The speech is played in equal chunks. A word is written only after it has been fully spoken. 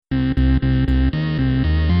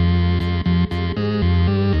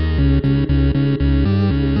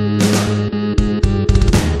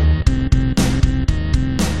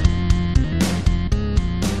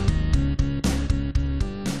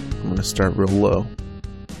start real low.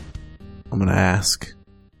 I'm going to ask,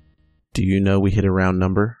 do you know we hit a round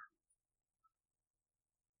number?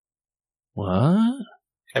 What?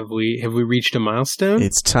 Have we reached a milestone?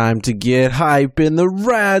 It's time to get hype in the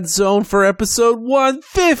Rad Zone for episode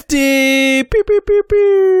 150! Pew, pew, pew,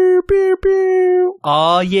 pew, pew, pew.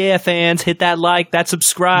 Oh, yeah, fans. Hit that like, that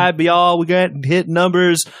subscribe, y'all. We got hit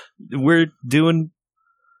numbers. We're on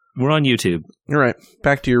YouTube. All right,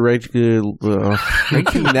 back to your regular...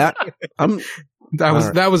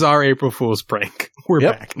 That was our April Fool's prank. We're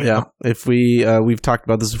back now. Yeah, if we've talked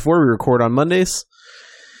about this before. We record on Mondays.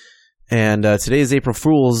 And today is April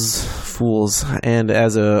Fools, and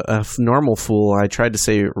as a normal fool, I tried to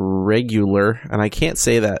say regular, and I can't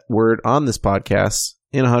say that word on this podcast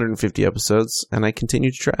in 150 episodes, and I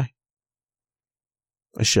continue to try.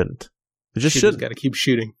 I shouldn't. I just shouldn't. Got to keep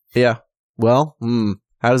shooting. Yeah. Well,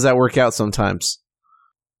 how does that work out sometimes?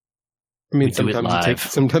 I mean,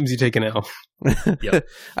 sometimes you take an L. Yep.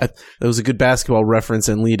 That was a good basketball reference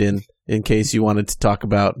and lead-in case you wanted to talk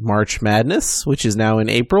about March Madness, which is now in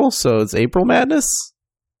April, so it's April Madness.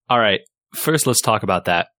 All right. First, let's talk about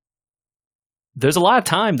that. There's a lot of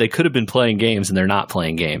time they could have been playing games, and they're not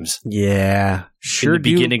playing games. Yeah. Sure in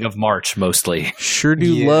the beginning of March, mostly. Sure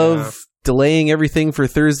do love delaying everything for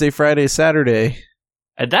Thursday, Friday, Saturday.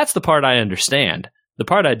 And that's the part I understand. The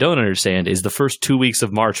part I don't understand is the first 2 weeks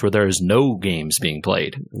of March where there is no games being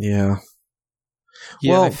played. Yeah.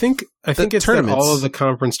 Yeah, well, I think it's that all of the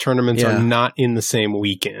conference tournaments are not in the same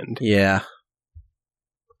weekend. Yeah.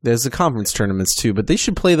 There's the conference tournaments too, but they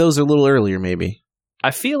should play those a little earlier maybe.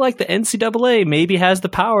 I feel like the NCAA maybe has the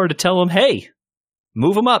power to tell them, hey,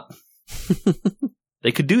 move them up.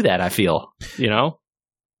 They could do that, I feel,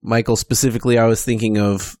 Michael, specifically, I was thinking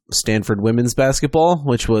of Stanford women's basketball,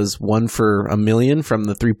 which was 1 for a million from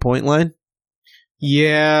the 3-point line.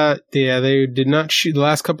 Yeah, they did not shoot. The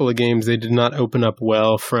last couple of games, they did not open up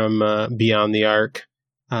well from beyond the arc.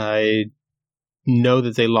 I know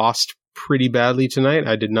that they lost pretty badly tonight.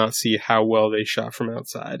 I did not see how well they shot from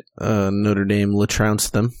outside. Notre Dame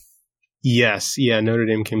trounced them. Yes, Notre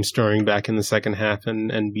Dame came storming back in the second half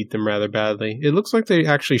and beat them rather badly. It looks like they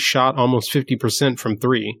actually shot almost 50% from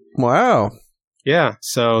 3. Wow. Yeah,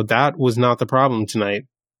 so that was not the problem tonight.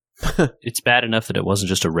 It's bad enough that it wasn't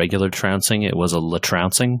just a regular trouncing, it was a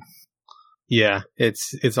trouncing. Yeah,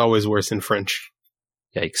 it's always worse in French.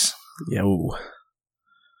 Yikes. Yo.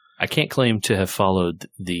 I can't claim to have followed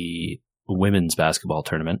the women's basketball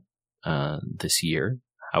tournament this year.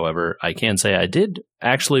 However, I can say I did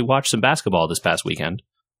actually watch some basketball this past weekend.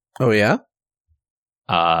 Oh, yeah?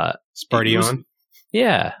 Sparty on?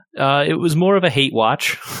 Yeah. It was more of a hate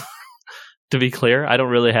watch, to be clear. I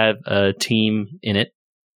don't really have a team in it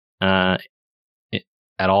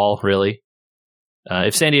at all, really.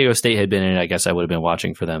 If San Diego State had been in it, I guess I would have been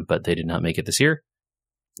watching for them, but they did not make it this year.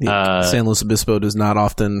 San Luis Obispo does not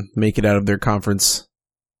often make it out of their conference.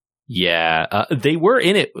 Yeah, they were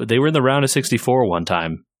in it. They were in the round of 64 one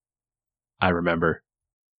time. I remember.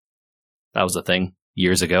 That was a thing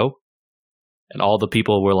years ago. And all the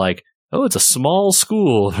people were like, oh, it's a small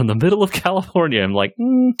school in the middle of California. I'm like,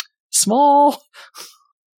 small?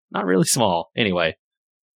 Not really small. Anyway.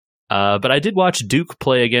 But I did watch Duke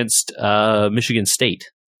play against Michigan State.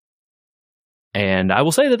 And I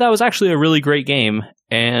will say that was actually a really great game.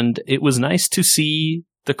 And it was nice to see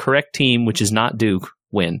the correct team, which is not Duke,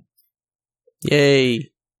 win.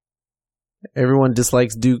 Yay. Everyone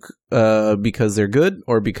dislikes Duke because they're good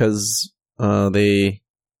or because they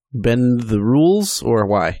bend the rules, or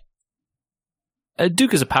why?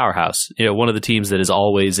 Duke is a powerhouse. One of the teams that is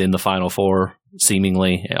always in the Final Four,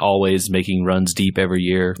 seemingly, always making runs deep every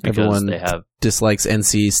year because everyone they have dislikes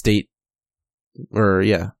NC State or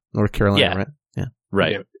North Carolina, right? Yeah.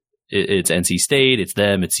 Right. Yeah. It's NC State, it's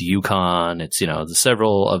them, it's UConn, it's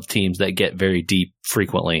several of teams that get very deep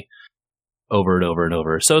frequently. Over and over and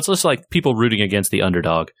over. So it's just like people rooting against the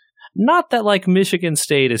underdog. Not that like Michigan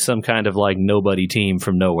State is some kind of like nobody team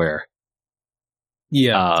from nowhere.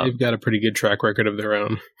 Yeah, they've got a pretty good track record of their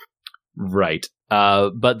own. Right.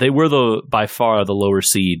 But they were by far the lower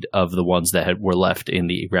seed of the ones that were left in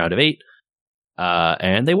the round of 8.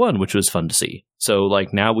 And they won, which was fun to see. So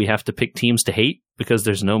like now we have to pick teams to hate because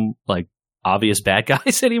there's no like obvious bad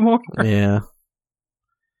guys anymore. Yeah.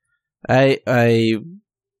 I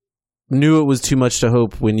knew it was too much to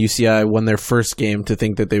hope when UCI won their first game to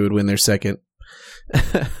think that they would win their second.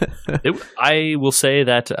 I will say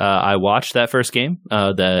that I watched that first game,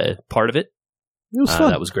 the part of it. It was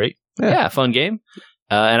fun. That was great. Yeah, fun game.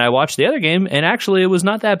 And I watched the other game, and actually it was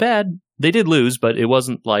not that bad. They did lose, but it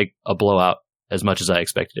wasn't like a blowout as much as I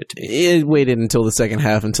expected it to be. It waited until the second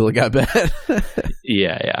half until it got bad.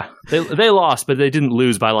 Yeah. They lost, but they didn't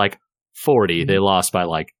lose by like 40. They lost by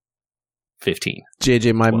like 15.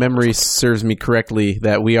 JJ, my memory serves me correctly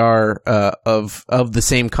that we are of the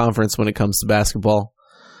same conference when it comes to basketball.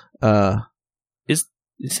 Is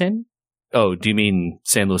San? Oh, do you mean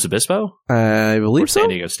San Luis Obispo? I believe or San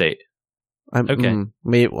Diego State? Okay.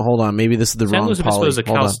 Hold on. Maybe this is the San wrong Luis Obispo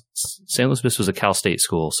poly. is San Luis Obispo is a Cal State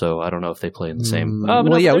school, so I don't know if they play in the same.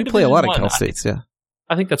 We play a lot of Cal States. Yeah,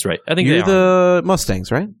 I think that's right. I think you're the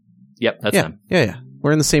Mustangs, right? Yep, that's them. Yeah.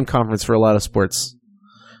 We're in the same conference for a lot of sports.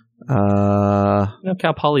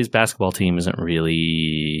 Cal Poly's basketball team isn't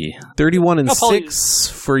really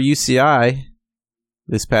 31-6 for UCI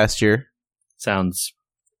this past year. Sounds.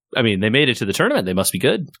 I mean, they made it to the tournament. They must be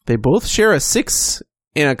good. They both share a 6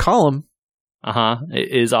 in a column.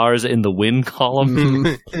 Is ours in the win column?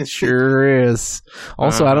 It sure is.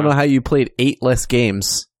 Also, I don't know how you played 8 less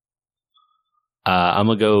games. I'm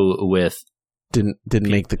gonna go with didn't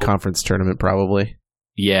make the conference tournament probably.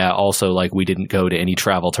 Yeah. Also, like we didn't go to any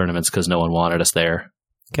travel tournaments because no one wanted us there.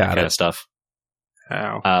 Got kind it. of stuff.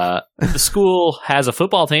 Wow. The school has a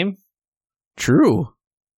football team. True.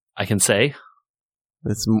 I can say.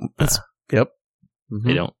 It's yep. Mm-hmm.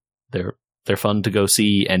 They don't. They're fun to go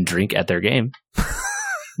see and drink at their game.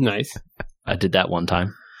 Nice. I did that one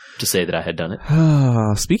time to say that I had done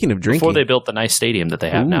it. Speaking of drinking, before they built the nice stadium that they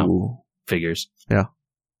have now. Figures. Yeah.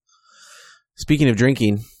 Speaking of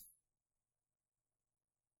drinking,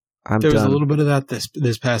 there was a little bit of that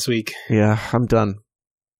this past week. Yeah, I'm done.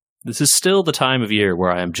 This is still the time of year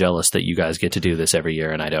where I am jealous that you guys get to do this every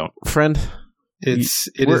year and I don't. Friend, it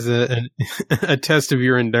is a test of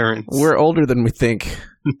your endurance. We're older than we think.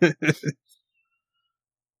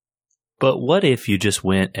 But what if you just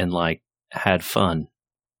went and like had fun?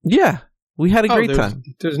 Yeah, we had a great time.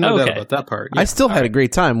 There's no doubt about that part. Yeah. I still had a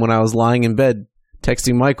great time when I was lying in bed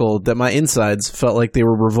texting Michael that my insides felt like they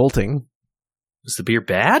were revolting. Was the beer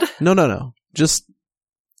bad? No. Just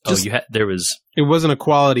It wasn't a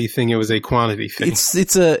quality thing, it was a quantity thing.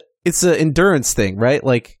 It's a endurance thing, right?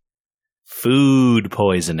 Like food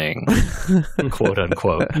poisoning, quote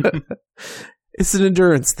unquote. It's an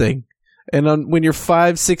endurance thing. And when you're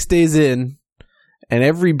 5-6 days in and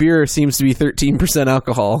every beer seems to be 13%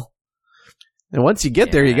 alcohol, and once you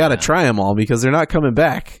get there, you got to try them all because they're not coming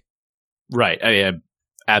back. Right. I mean,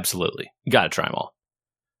 absolutely. You got to try them all.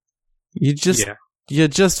 You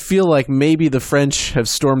just feel like maybe the French have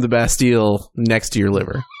stormed the Bastille next to your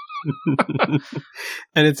liver.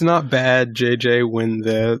 And it's not bad, JJ, when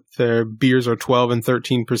the beers are 12 and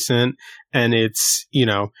 13% and it's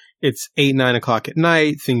 8-9 o'clock at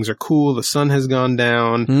night, things are cool, the sun has gone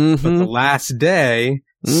down, but the last day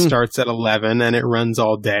starts at 11 and it runs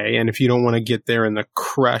all day. And if you don't want to get there in the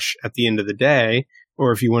crush at the end of the day,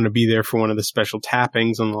 or if you want to be there for one of the special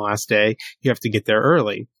tappings on the last day, you have to get there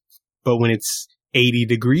early. But when it's 80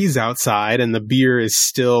 degrees outside and the beer is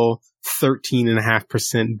still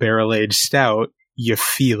 13.5% barrel-aged stout, you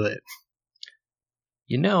feel it.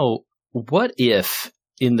 What if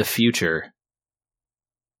in the future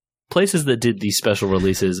places that did these special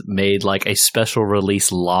releases made like a special release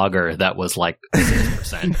lager that was like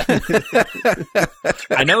 6%?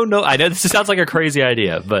 I know this sounds like a crazy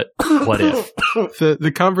idea, but what if?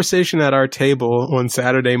 The conversation at our table on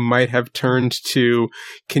Saturday might have turned to,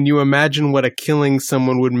 can you imagine what a killing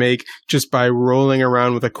someone would make just by rolling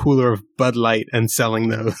around with a cooler of Bud Light and selling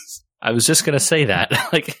those? I was just going to say that.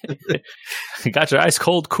 Like, you got your ice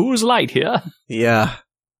cold Coors Light here. Yeah.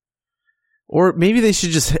 Or maybe they should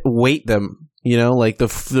just weight them, like the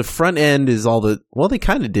front end is all they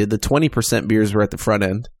kind of did. The 20% beers were at the front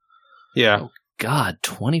end. Yeah. Oh, God,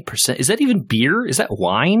 20%. Is that even beer? Is that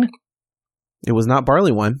wine? It was not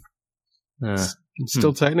barley wine. It's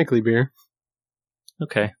still technically beer.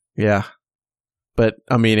 Okay. Yeah. But,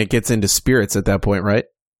 I mean, it gets into spirits at that point, right?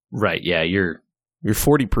 Right, yeah, you're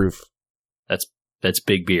 40 proof. That's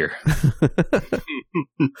big beer.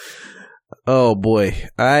 Oh, boy.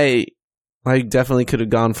 I definitely could have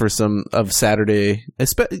gone for some of Saturday,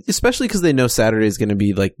 especially because they know Saturday is going to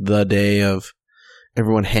be like the day of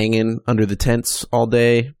everyone hanging under the tents all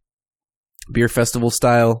day, beer festival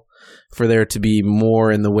style, for there to be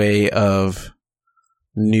more in the way of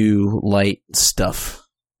new light stuff.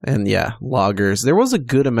 And yeah, lagers. There was a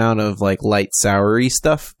good amount of like light soury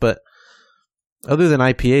stuff, but other than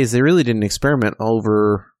IPAs, they really didn't experiment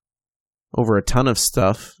over a ton of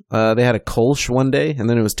stuff. They had a Kolsch one day, and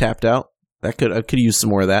then it was tapped out. I could use some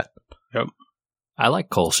more of that. Yep. I like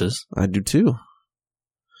Kolsch's. I do too.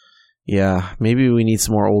 Yeah, maybe we need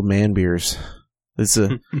some more old man beers. This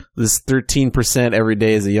 13% every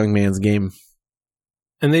day is a young man's game.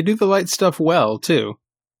 And they do the light stuff well, too.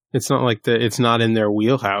 It's not like it's not in their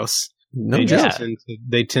wheelhouse. No They joke.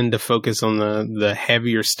 they tend to focus on the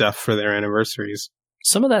heavier stuff for their anniversaries.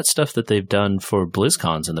 Some of that stuff that they've done for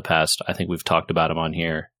BlizzCons in the past, I think we've talked about them on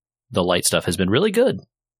here. The light stuff has been really good.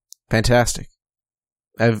 Fantastic.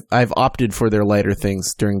 I've opted for their lighter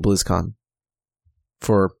things during BlizzCon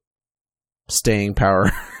for staying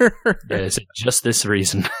power. Is it just this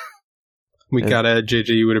reason? We got a JJ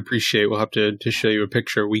you would appreciate. We'll have to show you a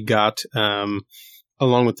picture. We got,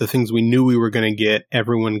 along with the things we knew we were going to get,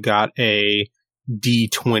 everyone got a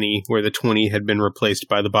D20 where the 20 had been replaced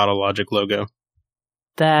by the Bottle Logic logo.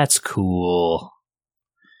 That's cool.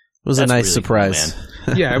 It was That's a nice really surprise.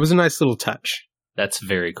 cool, Yeah, it was a nice little touch. That's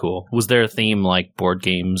very cool. Was there a theme like board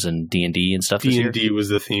games and D&D and stuff this year? D&D was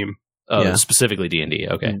the theme. Oh, Yeah. specifically D&D.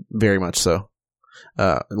 Okay. Very much so.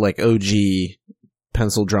 Like OG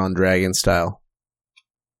pencil-drawn dragon style.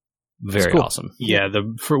 Very cool. awesome. Yeah,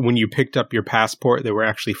 for when you picked up your passport, there were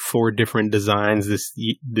actually 4 different designs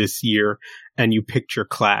this year, and you picked your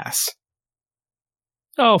class.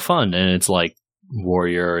 Oh, fun. And it's like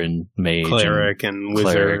warrior and mage. Cleric and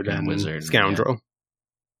wizard cleric and and wizard, scoundrel.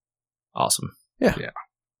 Awesome.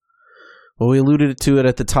 Well, we alluded to it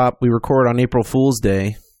at the top. We record on April Fool's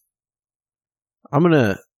Day. I'm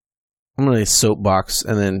gonna soapbox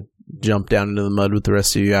and then jump down into the mud with the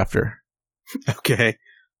rest of you after. Okay.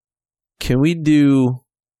 Can we do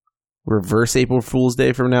reverse April Fool's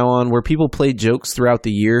Day from now on, where people play jokes throughout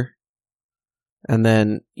the year, and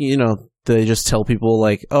then they just tell people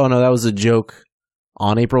like, "Oh no, that was a joke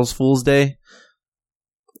on April Fool's Day."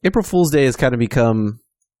 April Fool's Day has kind of become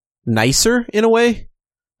nicer in a way.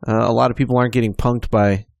 A lot of people aren't getting punked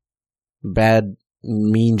by bad,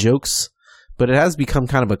 mean jokes, but it has become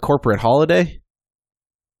kind of a corporate holiday.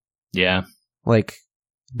 Yeah. Like,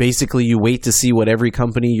 basically, you wait to see what every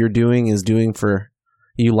company you're doing is doing for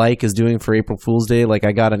April Fool's Day. Like,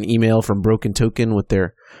 I got an email from Broken Token with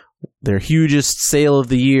their hugest sale of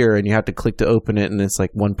the year, and you have to click to open it, and it's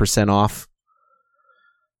like 1% off.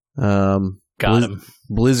 Got him.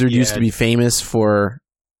 Blizzard used to be famous for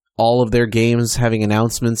all of their games having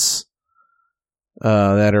announcements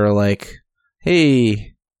that are like,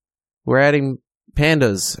 "Hey, we're adding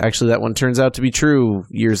pandas." Actually, that one turns out to be true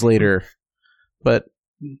years later. But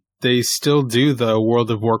They still do the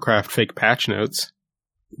World of Warcraft fake patch notes.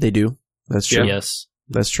 they do. That's true. Yes.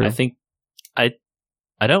 That's true. I think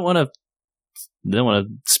I don't want to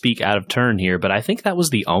speak out of turn here, but I think that was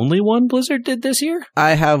the only one Blizzard did this year.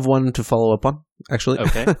 I have one to follow up on, actually.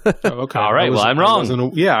 Okay. Oh, okay. All right, well, I'm wrong.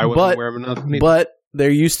 I wasn't aware of another. But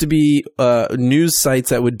there used to be news sites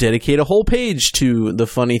that would dedicate a whole page to the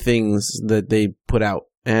funny things that they put out.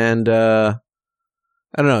 And I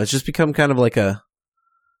don't know, it's just become kind of like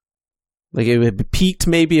it peaked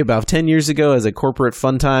maybe about 10 years ago as a corporate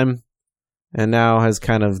fun time, and now has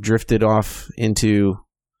kind of drifted off into,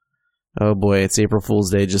 oh boy, it's April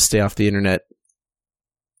Fool's Day, just stay off the internet.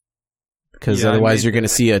 Because otherwise you're going to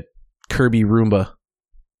see a Kirby Roomba.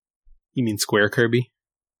 You mean Square Kirby?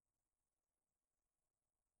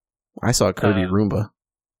 I saw a Kirby Roomba.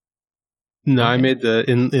 No, I made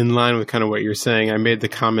in line with kind of what you're saying. I made the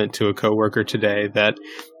comment to a coworker today that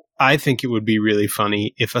I think it would be really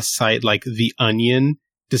funny if a site like The Onion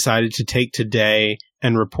decided to take today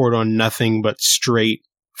and report on nothing but straight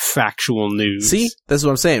factual news. See? That's what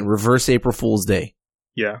I'm saying. Reverse April Fool's Day.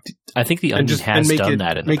 Yeah. I think the Onion has done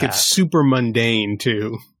that in the make past. it super mundane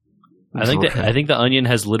too. I think the Onion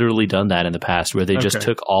has literally done that in the past, where they just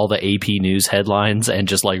took all the AP News headlines and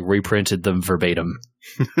just like reprinted them verbatim.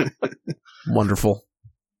 Wonderful.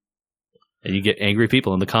 And you get angry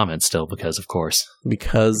people in the comments still because, of course.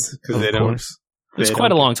 Because they of don't. course. It's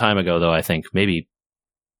quite a long time ago, though, I think. Maybe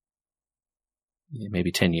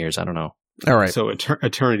 10 years. I don't know. All right. So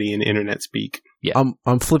eternity in internet speak. Yeah.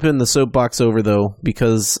 I'm flipping the soapbox over, though,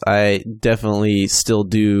 because I definitely still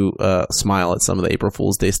do smile at some of the April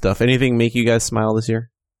Fool's Day stuff. Anything make you guys smile this year?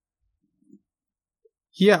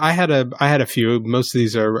 Yeah, I had a few. Most of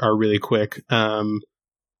these are really quick.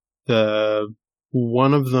 The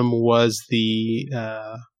one of them was the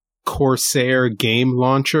Corsair game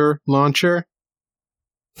launcher.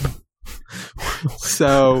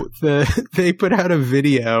 So they put out a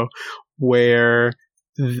video where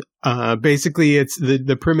basically it's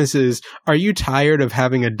the premise is, are you tired of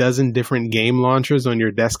having a dozen different game launchers on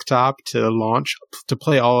your desktop to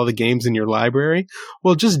play all of the games in your library?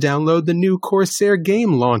 Well, just download the new Corsair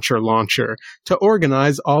game launcher to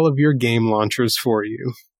organize all of your game launchers for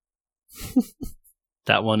you.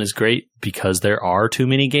 That one is great because there are too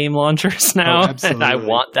many game launchers now, and I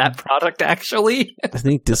want that product, actually. I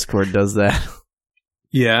think Discord does that.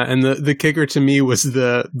 Yeah, and the kicker to me was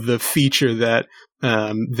the feature that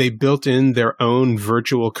they built in their own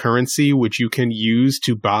virtual currency, which you can use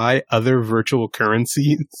to buy other virtual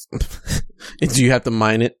currencies. Do you have to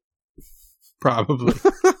mine it? Probably.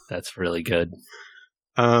 That's really good.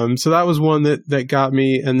 So that was one that got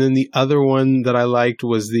me. And then the other one that I liked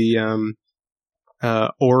was the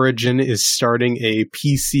Origin is starting a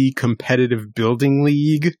PC competitive building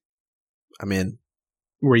league. I'm in.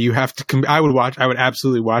 Where you have to, I would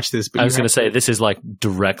absolutely watch this. But I was going to say, this is like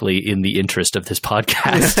directly in the interest of this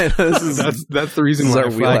podcast. That's the reason why I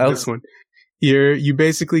flagged this one. You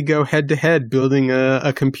basically go head to head building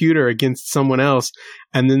a computer against someone else,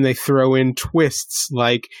 and then they throw in twists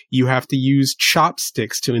like you have to use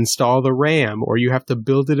chopsticks to install the RAM, or you have to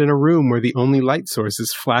build it in a room where the only light source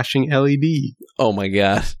is flashing LED. Oh my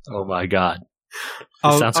god! Oh my god!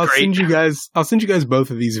 I'll great. send you guys both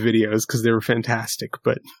of these videos because they were fantastic,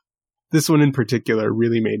 but this one in particular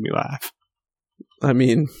really made me laugh. I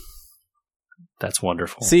mean, that's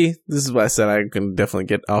wonderful. See, this is what I said. I can definitely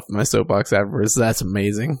get off my soapbox afterwards. That's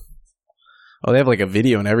amazing. Oh, they have like a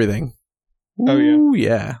video and everything. Oh, yeah. Ooh,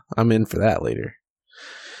 yeah. I'm in for that later.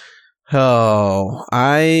 Oh,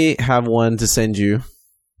 I have one to send you,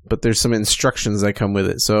 but there's some instructions that come with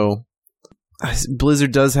it. So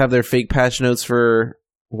Blizzard does have their fake patch notes for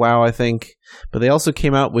WoW, I think, but they also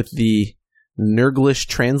came out with the Nurglish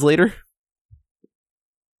translator.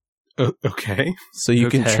 Okay. So you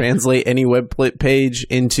can translate any web page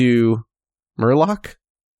into Murloc.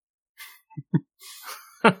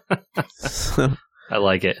 So I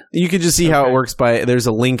like it. you can just see how it works by, there's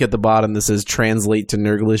a link at the bottom that says translate to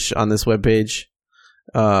Nurglish on this web page.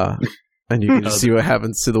 And you can just see what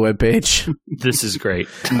happens to the web page. This is great.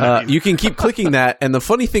 You can keep clicking that, and the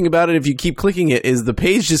funny thing about it, if you keep clicking it, is the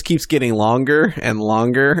page just keeps getting longer and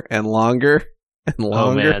longer and longer and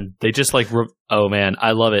longer. Oh man, they just like oh man,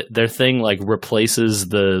 I love it. Their thing like replaces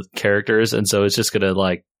the characters, and so it's just gonna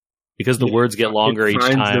like, because the words get longer each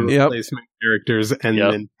time. The replacement characters and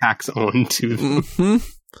then tacks on to them. Mm-hmm.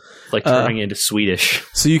 Like turning into Swedish.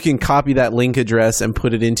 So you can copy that link address and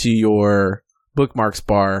put it into your bookmarks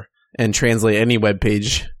bar and translate any web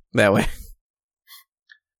page that way.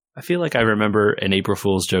 I feel like I remember an April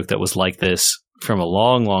Fool's joke that was like this from a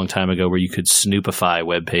long, long time ago, where you could snoopify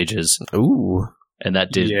web pages. Ooh. And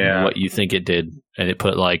that did what you think it did. And it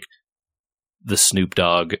put like the Snoop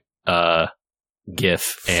Dogg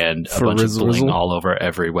GIF and a bunch of bling all over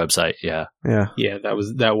every website. Yeah. Yeah, that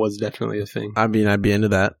was definitely a thing. I mean, I'd be into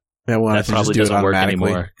that. That probably doesn't work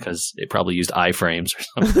anymore because it probably used iframes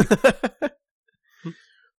or something.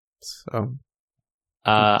 So,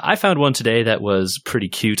 I found one today that was pretty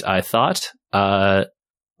cute, I thought. Have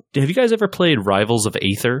you guys ever played Rivals of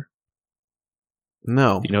Aether?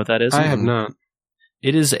 No. You know what that is? I have not.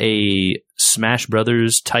 It is a Smash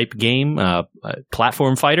Brothers type game,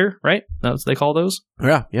 platform fighter, right? That's what they call those?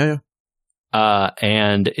 Yeah.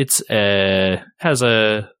 And it's has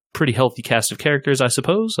a pretty healthy cast of characters, I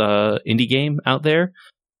suppose. Indie game out there.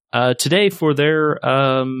 Today, for their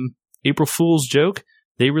April Fool's joke,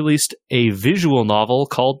 they released a visual novel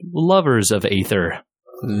called Lovers of Aether.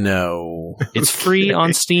 No. It's free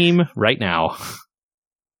on Steam right now.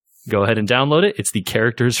 Go ahead and download it. It's the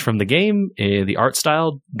characters from the game, the art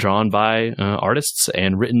style drawn by artists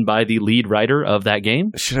and written by the lead writer of that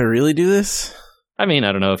game. Should I really do this? I mean,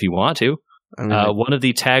 I don't know if you want to. I mean, one of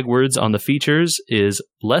the tag words on the features is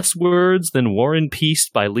less words than War and Peace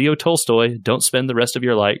by Leo Tolstoy. Don't spend the rest of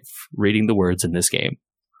your life reading the words in this game.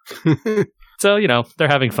 So, they're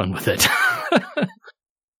having fun with it.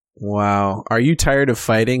 Wow. Are you tired of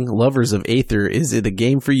fighting? Lovers of Aether is it a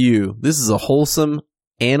game for you? This is a wholesome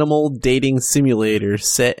animal dating simulator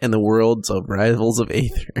set in the worlds of Rivals of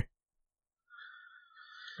Aether.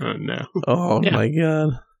 Oh, no. Oh, my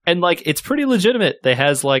God. And, it's pretty legitimate. It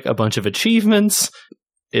has, a bunch of achievements.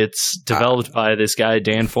 It's developed by this guy,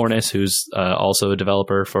 Dan Fornes, who's also a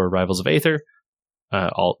developer for Rivals of Aether.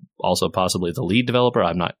 Also possibly the lead developer.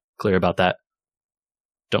 I'm not clear about that.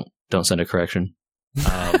 Don't send a correction.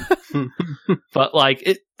 But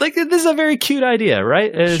this is a very cute idea, right?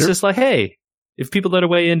 It's just like, hey, if people that are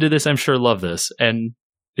way into this, I'm sure love this. And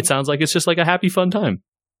it sounds like it's just like a happy, fun time.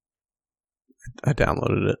 I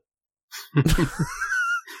downloaded it.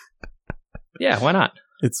 Yeah, why not?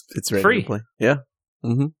 It's ready free to play. Yeah.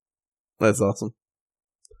 Mm-hmm. That's awesome.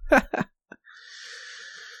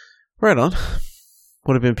 Right on.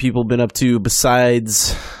 What have people been up to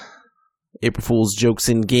besides April Fool's jokes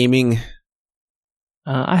in gaming?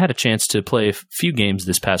 I had a chance to play a few games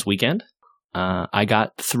this past weekend. I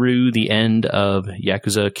got through the end of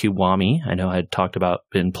Yakuza Kiwami. I know I had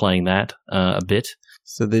been playing that a bit.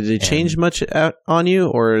 So did they change much on you,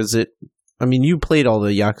 or is it? I mean, you played all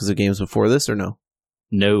the Yakuza games before this, or no?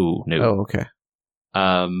 No. Oh, okay.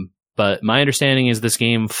 But my understanding is this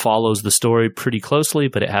game follows the story pretty closely,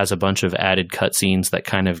 but it has a bunch of added cutscenes that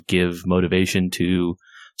kind of give motivation to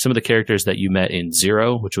some of the characters that you met in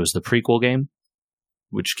Zero, which was the prequel game,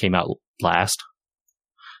 which came out last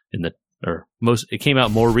it came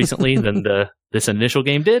out more recently than this initial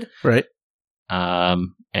game did. Right.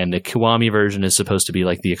 And the Kiwami version is supposed to be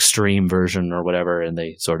like the extreme version or whatever, and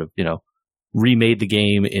they sort of, remade the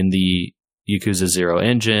game in the Yakuza 0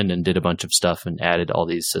 engine and did a bunch of stuff and added all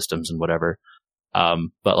these systems and whatever.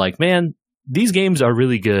 But like, man, these games are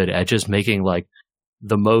really good at just making like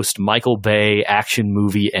the most Michael Bay action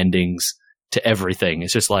movie endings to everything.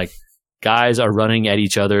 It's just like guys are running at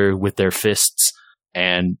each other with their fists,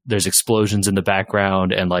 and there's explosions in the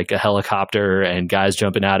background and like a helicopter and guys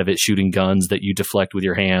jumping out of it shooting guns that you deflect with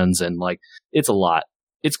your hands, and like it's a lot.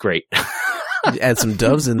 It's great. Add some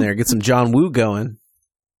doves in there, get some John Woo going.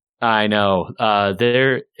 I know.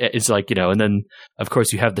 It's like, and then of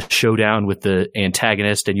course you have the showdown with the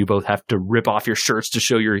antagonist, and you both have to rip off your shirts to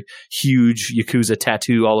show your huge Yakuza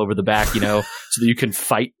tattoo all over the back, so that you can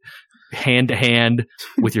fight hand to hand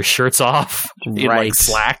with your shirts off in like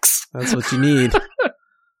slacks. That's what you need.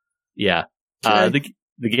 Yeah. The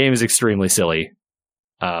game is extremely silly.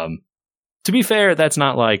 To be fair, that's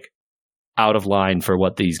not like out of line for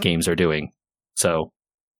what these games are doing. So,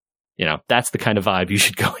 that's the kind of vibe you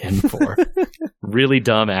should go in for. Really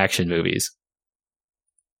dumb action movies.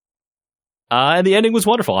 And the ending was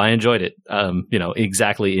wonderful. I enjoyed it.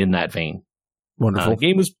 Exactly in that vein. Wonderful. The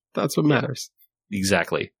game was... That's what matters.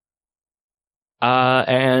 Exactly.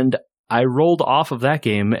 And I rolled off of that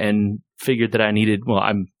game and figured that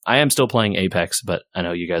I am still playing Apex, but I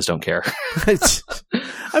know you guys don't care.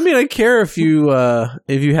 I mean, I care if you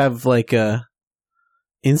have like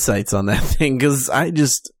insights on that thing, because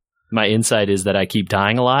my insight is that I keep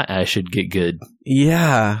dying a lot. I should get good.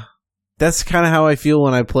 Yeah, that's kind of how I feel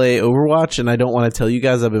when I play Overwatch, and I don't want to tell you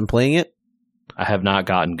guys I've been playing it. I have not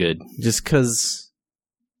gotten good. Just because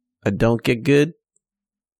I don't get good.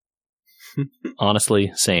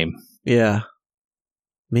 Honestly, same. Yeah.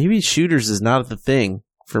 Maybe shooters is not the thing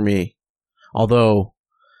for me. Although,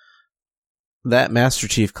 that Master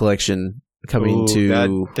Chief Collection coming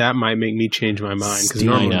to... That might make me change my mind, because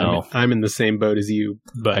normally I'm in the same boat as you.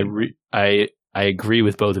 But I agree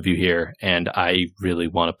with both of you here, and I really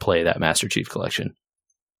want to play that Master Chief Collection.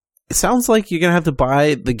 It sounds like you're going to have to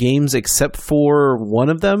buy the games except for one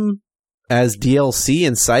of them as DLC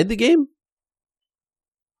inside the game?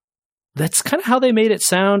 That's kind of how they made it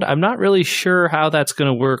sound. I'm not really sure how that's going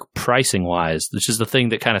to work pricing-wise, which is the thing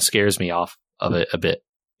that kind of scares me off of it a bit.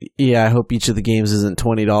 Yeah, I hope each of the games isn't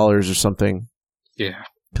 $20 or something. Yeah.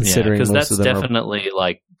 Considering most that's of them definitely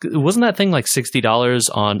like... Wasn't that thing like $60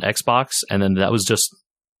 on Xbox? And then that was just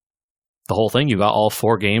the whole thing? You got all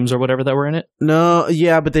 4 games or whatever that were in it? No,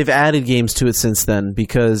 yeah, but they've added games to it since then,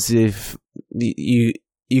 because if you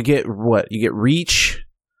get what? You get Reach,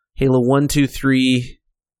 Halo 1, 2, 3...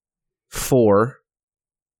 4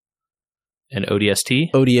 and ODST.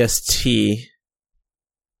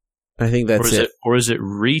 I think that's it. Or is it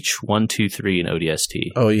Reach 1, 2, 3 and ODST?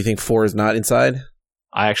 Oh, you think 4 is not inside?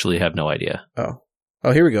 I actually have no idea.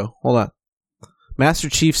 Oh, here we go. Hold on. Master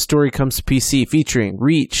Chief Story comes to PC featuring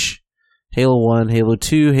Reach, Halo 1, Halo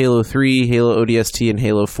 2, Halo 3, Halo ODST, and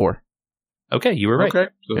Halo 4. Okay, you were right.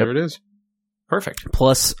 Okay, so there it is. Perfect.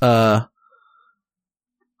 Plus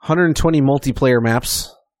 120 multiplayer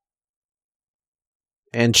maps.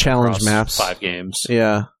 And challenge Across maps. 5 games.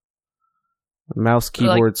 Yeah. Mouse,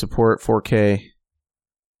 keyboard support, 4K.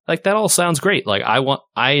 Like, that all sounds great. Like,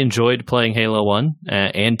 I enjoyed playing Halo 1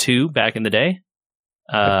 and 2 back in the day.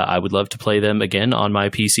 I would love to play them again on my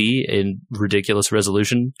PC in ridiculous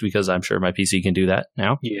resolution, because I'm sure my PC can do that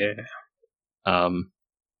now. Yeah.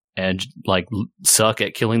 And like suck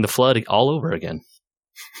at killing the Flood all over again.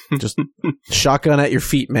 Just shotgun at your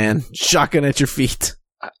feet, man. Shotgun at your feet.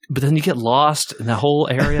 But then you get lost, and the whole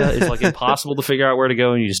area is like impossible to figure out where to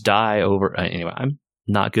go, and you just die over. Anyway, I'm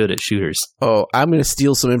not good at shooters. Oh, I'm going to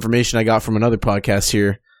steal some information I got from another podcast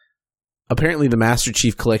here. Apparently, the Master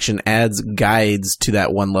Chief Collection adds guides to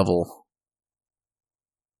that one level.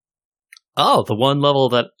 Oh, the one level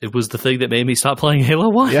that it was the thing that made me stop playing Halo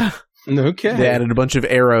 1? Yeah. Okay. They added a bunch of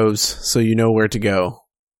arrows so you know where to go.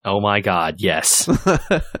 Oh my god, yes.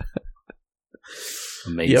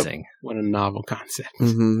 Amazing. Yep. What a novel concept.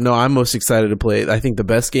 Mm-hmm. No, I'm most excited to play it. I think the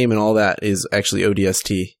best game in all that is actually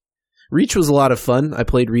ODST. Reach was a lot of fun. I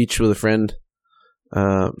played Reach with a friend.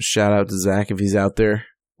 Shout out to Zach if he's out there.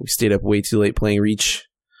 We stayed up way too late playing Reach.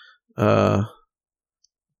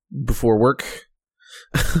 before work.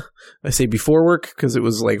 I say before work because it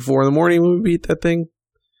was like 4 a.m. when we beat that thing.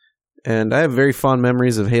 And I have very fond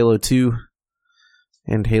memories of Halo 2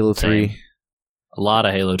 and Halo 3. Same. A lot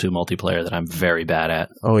of Halo 2 multiplayer that I'm very bad at.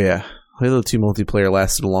 Oh, yeah. Halo 2 multiplayer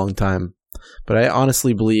lasted a long time. But I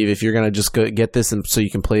honestly believe if you're going to just go get this and so you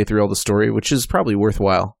can play through all the story, which is probably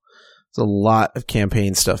worthwhile. There's a lot of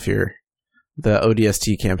campaign stuff here. The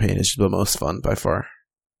ODST campaign is the most fun by far.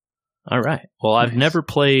 All right. Well, I've never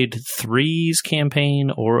played 3's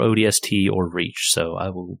campaign or ODST or Reach, so I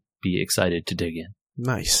will be excited to dig in.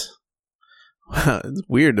 Nice. It's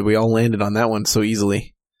weird that we all landed on that one so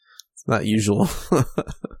easily. It's not usual.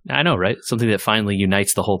 I know, right? Something that finally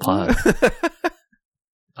unites the whole pod.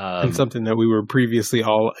 And something that we were previously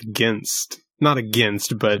all against. Not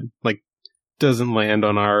against, but like doesn't land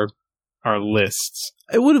on our lists.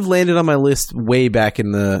 It would have landed on my list way back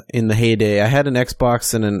in the heyday. I had an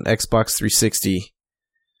Xbox and an Xbox 360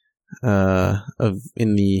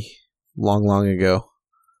 in the long ago.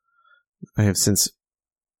 I have since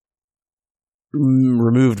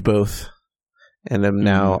removed both, and am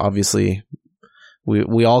now obviously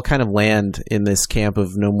we all kind of land in this camp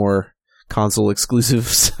of no more console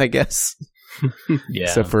exclusives, I guess. Yeah.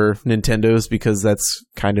 Except for Nintendo's, because that's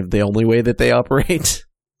kind of the only way that they operate.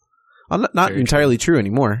 Not Very entirely true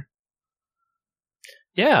anymore.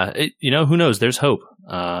 Yeah, who knows? There's hope.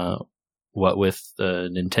 What with the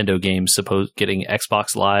Nintendo games getting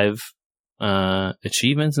Xbox Live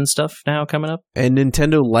achievements and stuff now coming up. And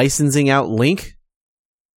Nintendo licensing out Link?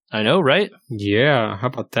 I know, right? Yeah, how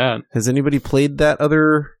about that? Has anybody played that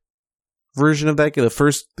other version of that? The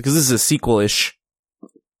first, because this is a sequel-ish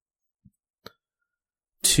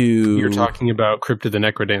to... You're talking about Crypt of the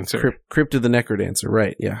Necrodancer. Crypt of the Necrodancer,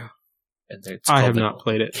 right, yeah. I have not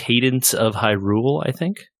played it. Cadence of Hyrule, I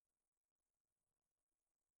think.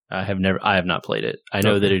 I have not played it. I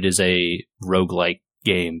know that it is a roguelike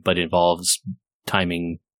game, but involves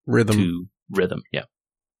timing to rhythm. Yeah.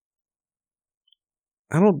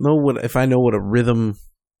 I don't know if I know what a rhythm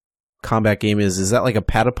combat game is. Is that like a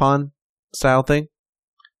Patapon style thing?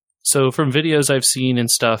 So from videos I've seen and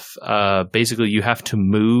stuff, basically you have to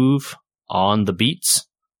move on the beats.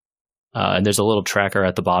 And there's a little tracker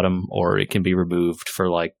at the bottom, or it can be removed for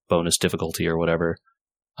like bonus difficulty or whatever.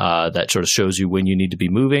 That sort of shows you when you need to be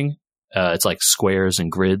moving. It's like squares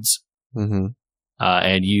and grids. Mm-hmm.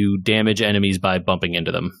 And you damage enemies by bumping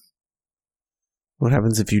into them. What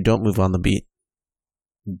happens if you don't move on the beat?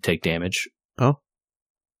 You take damage. Oh.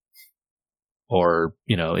 Or,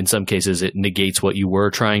 in some cases it negates what you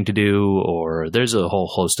were trying to do, or there's a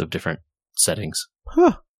whole host of different settings.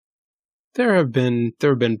 Huh. There have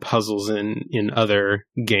been puzzles in other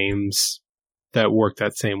games that work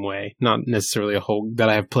that same way. Not necessarily that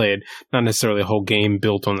I have played, not necessarily a whole game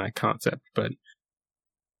built on that concept, but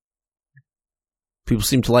people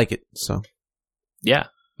seem to like it, so. Yeah.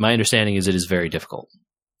 My understanding is it is very difficult.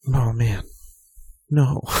 Oh man.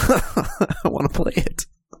 No. I want to play it.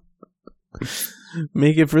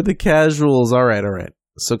 Make it for the casuals. All right.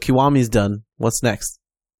 So Kiwami's done. What's next?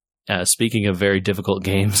 Speaking of very difficult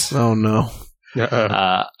games, oh no!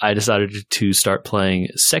 I decided to start playing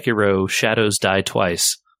Sekiro: Shadows Die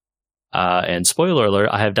Twice. And spoiler alert,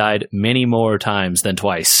 I have died many more times than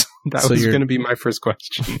twice. That was going to be my first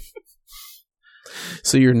question.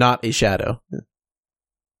 So you're not a shadow?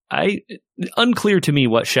 Unclear to me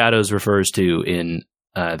what shadows refers to in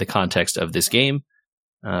the context of this game,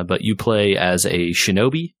 but you play as a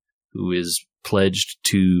shinobi who is pledged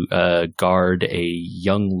to guard a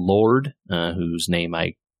young lord whose name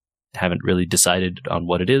I haven't really decided on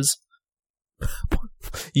what it is.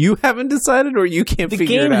 You haven't decided, or you can't figure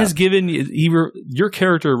it out? The game has given your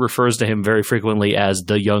character refers to him very frequently as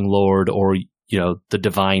the young lord or the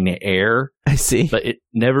divine heir. I see, but it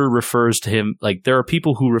never refers to him. Like, there are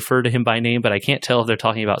people who refer to him by name, but I can't tell if they're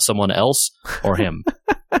talking about someone else or him.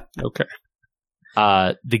 Okay.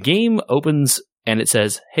 The game opens and it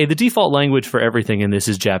says, "Hey, the default language for everything in this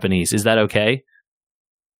is Japanese. Is that okay?"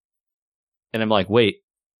 And I'm like, "Wait,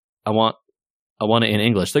 I want it in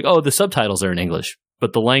English." Like, "Oh, the subtitles are in English,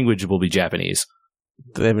 but the language will be Japanese."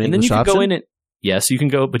 Do they have an and English then you can option? go in and yes, you can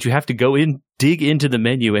go, but you have to go in, dig into the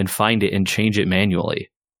menu, and find it and change it manually.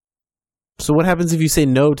 So what happens if you say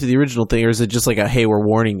no to the original thing, or is it just like a "Hey, we're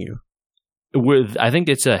warning you"? I think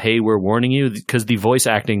it's a "Hey, we're warning you," because the voice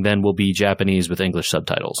acting then will be Japanese with English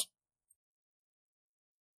subtitles.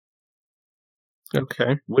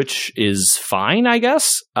 Okay. Which is fine, I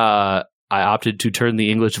guess. I opted to turn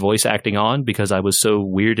the English voice acting on because I was so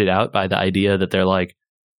weirded out by the idea that they're like,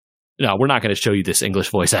 "No, we're not going to show you this English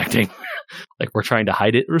voice acting." Like we're trying to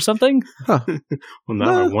hide it or something. Huh. Well,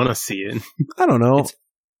 now I want to see it. I don't know. It's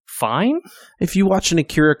fine. If you watch an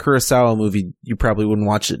Akira Kurosawa movie, you probably wouldn't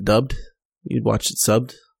watch it dubbed. You'd watch it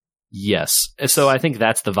subbed. Yes. So I think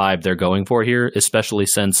that's the vibe they're going for here, especially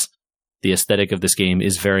since the aesthetic of this game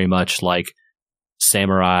is very much like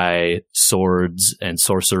samurai swords and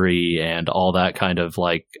sorcery and all that kind of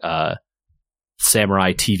like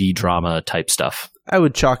samurai TV drama type stuff. I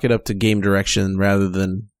would chalk it up to game direction rather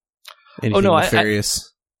than anything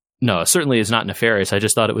nefarious. No, certainly it's not nefarious. I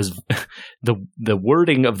just thought it was the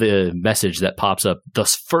wording of the message that pops up the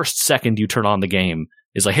first second you turn on the game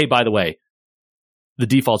is like, hey, by the way, the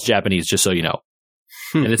default's Japanese, just so you know.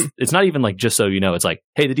 And it's not even like just so you know. It's like,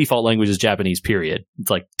 hey, the default language is Japanese, period.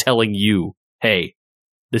 It's like telling you, hey,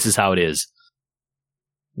 this is how it is.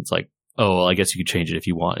 It's like, oh, well, I guess you could change it if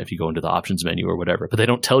you want, if you go into the options menu or whatever. But they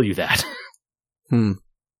don't tell you that.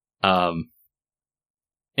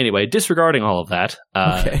 Anyway, disregarding all of that,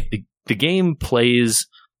 the game plays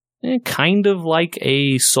kind of like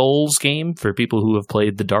a Souls game for people who have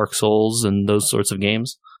played the Dark Souls and those sorts of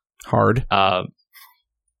games. Hard.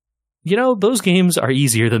 Those games are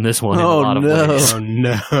easier than this one in a lot of ways. Oh,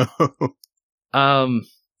 no.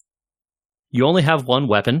 You only have one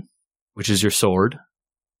weapon, which is your sword.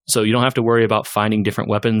 So you don't have to worry about finding different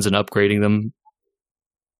weapons and upgrading them.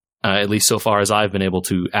 At least so far as I've been able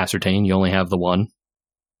to ascertain, you only have the one.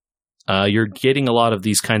 You're getting a lot of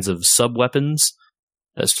these kinds of sub-weapons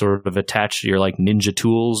that sort of attach to your like ninja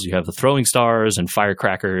tools. You have the throwing stars and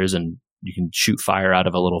firecrackers, and you can shoot fire out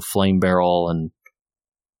of a little flame barrel. And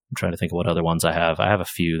I'm trying to think of what other ones I have. I have a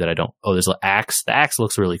few that I don't. Oh, there's an axe. The axe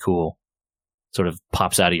looks really cool. Sort of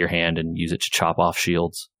pops out of your hand and use it to chop off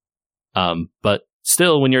shields. But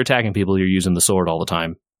still, when you're attacking people, you're using the sword all the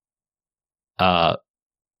time.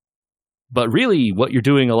 But really, what you're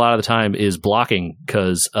doing a lot of the time is blocking,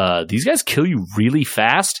 because these guys kill you really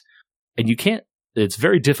fast, and you can't. It's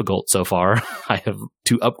very difficult so far. I have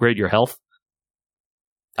to upgrade your health.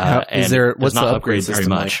 What's the upgrade very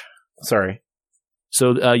much? Sorry.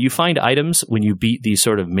 So you find items when you beat these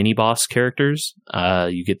sort of mini boss characters.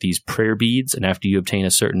 You get these prayer beads, and after you obtain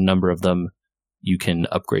a certain number of them, you can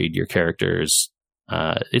upgrade your characters.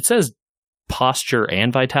 It says posture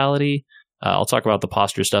and vitality. I'll talk about the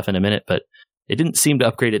posture stuff in a minute, but it didn't seem to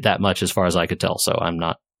upgrade it that much as far as I could tell, so I'm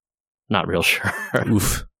not real sure.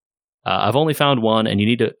 Oof. I've only found one, and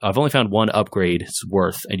I've only found one upgrade it's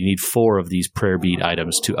worth, and you need 4 of these prayer bead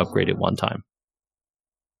items to upgrade at one time.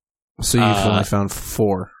 So you've only found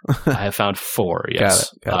 4. I have found 4,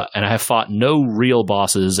 yes. Got it. And I have fought no real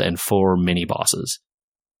bosses and 4 mini bosses.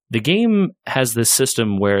 The game has this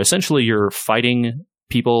system where essentially you're fighting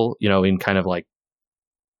people, in kind of like.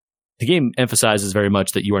 The game emphasizes very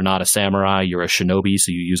much that you are not a samurai, you're a shinobi,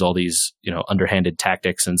 so you use all these, underhanded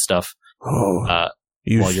tactics and stuff. Oh,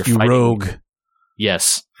 while you're fighting. Rogue.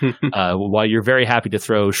 Yes. While you're very happy to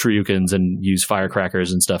throw shurikens and use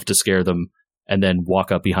firecrackers and stuff to scare them, and then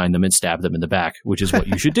walk up behind them and stab them in the back, which is what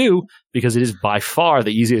you should do, because it is by far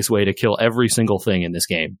the easiest way to kill every single thing in this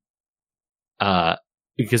game.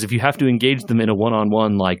 Because if you have to engage them in a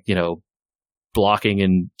one-on-one, like, blocking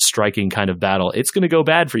and striking kind of battle, it's going to go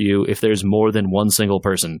bad for you if there's more than one single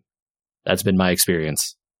person. That's been my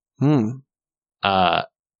experience.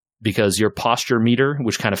 Because your posture meter,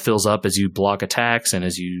 which kind of fills up as you block attacks and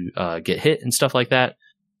as you get hit and stuff like that,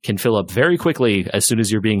 can fill up very quickly as soon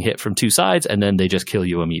as you're being hit from 2 sides, and then they just kill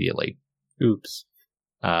you immediately. Oops.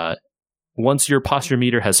 Once your posture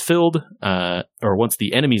meter has filled, or once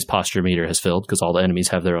the enemy's posture meter has filled, because all the enemies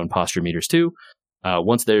have their own posture meters too,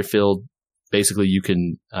 once they're filled, basically, you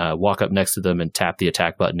can walk up next to them and tap the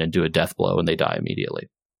attack button and do a death blow, and they die immediately.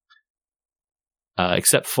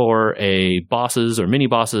 Except for bosses or mini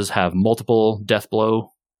bosses have multiple death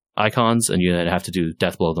blow icons, and you then have to do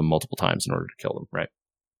death blow them multiple times in order to kill them. Right?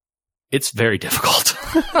 It's very difficult.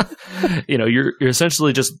 You're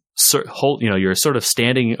essentially just you're sort of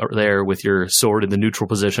standing there with your sword in the neutral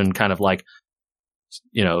position, kind of like.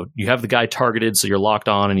 You have the guy targeted, so you're locked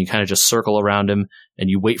on, and you kind of just circle around him, and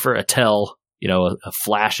you wait for a tell. A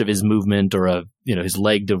flash of his movement, or his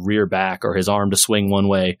leg to rear back, or his arm to swing one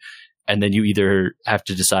way. And then you either have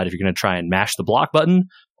to decide if you're going to try and mash the block button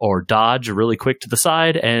or dodge really quick to the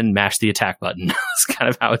side and mash the attack button. That's kind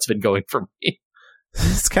of how it's been going for me.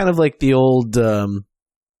 It's kind of like the old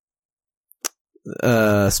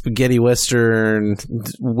spaghetti western,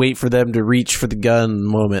 wait for them to reach for the gun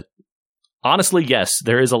moment. Honestly, yes,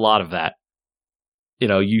 there is a lot of that.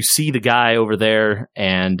 You see the guy over there,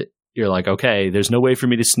 and you're like, okay, there's no way for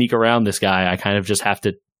me to sneak around this guy. I kind of just have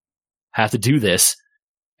to do this.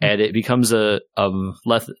 And it becomes a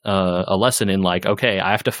lesson in like, okay, I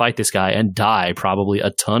have to fight this guy and die probably a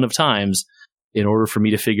ton of times in order for me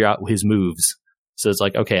to figure out his moves. So it's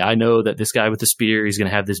like, okay, I know that this guy with the spear, he's going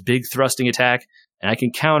to have this big thrusting attack, and I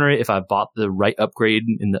can counter it if I bought the right upgrade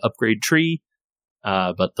in the upgrade tree.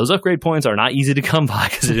 But those upgrade points are not easy to come by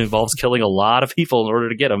because it involves killing a lot of people in order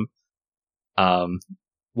to get them.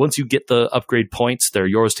 Once you get the upgrade points, they're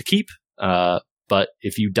yours to keep. But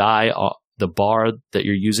if you die, the bar that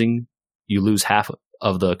you're using, you lose half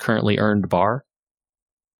of the currently earned bar.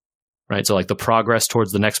 Right? So like the progress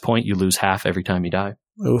towards the next point, you lose half every time you die.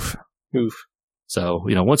 Oof. So,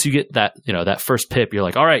 once you get that, that first pip, you're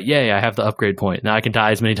like, all right, yay, I have the upgrade point. Now I can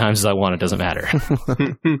die as many times as I want. It doesn't matter.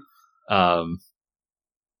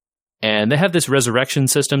 And they have this resurrection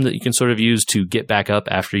system that you can sort of use to get back up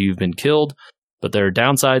after you've been killed. But there are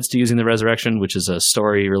downsides to using the resurrection, which is a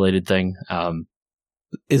story-related thing.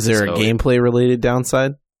 Is there a gameplay-related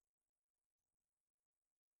downside?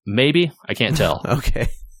 Maybe. I can't tell. Okay.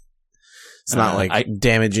 It's not like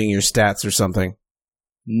damaging your stats or something.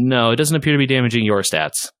 No, it doesn't appear to be damaging your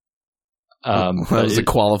stats. That was a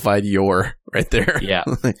qualified "your" right there. Yeah.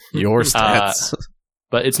 Your stats.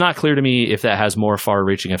 But it's not clear to me if that has more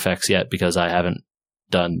far-reaching effects yet because I haven't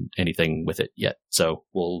done anything with it yet. So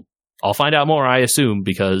I'll find out more, I assume,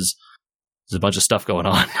 because there's a bunch of stuff going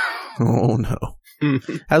on. Oh, no.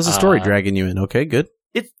 How's the story dragging you in? Okay, good.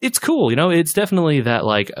 It's cool. It's definitely that,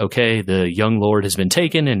 like, okay, the young lord has been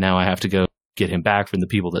taken, and now I have to go get him back from the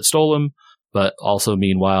people that stole him. But also,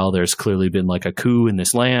 meanwhile, there's clearly been like a coup in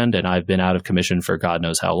this land, and I've been out of commission for God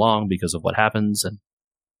knows how long because of what happens. And,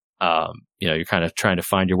 you're kind of trying to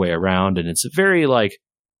find your way around, and it's a very like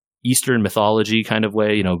Eastern mythology kind of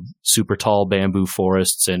way, super tall bamboo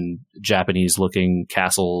forests and Japanese looking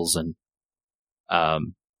castles and,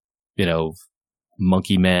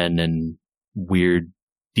 monkey men and weird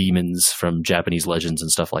demons from Japanese legends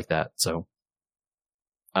and stuff like that. So,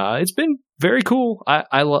 it's been very cool.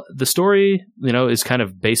 I love the story, is kind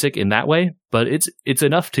of basic in that way, but it's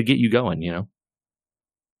enough to get you going,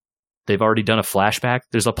 They've already done a flashback.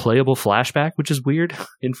 There's a playable flashback, which is weird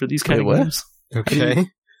for these kind of games. Okay. They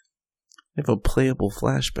have a playable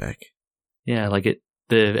flashback. Yeah, like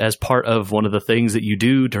as part of one of the things that you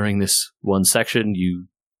do during this one section, you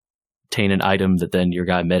obtain an item that then your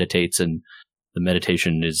guy meditates, and the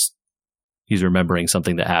meditation is he's remembering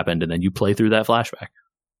something that happened, and then you play through that flashback.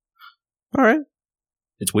 All right.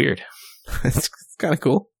 It's weird. It's kind of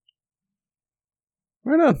cool.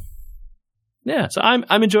 Right on. Yeah, so I'm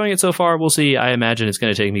enjoying it so far. We'll see. I imagine it's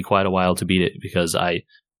going to take me quite a while to beat it because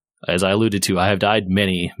as I alluded to, I have died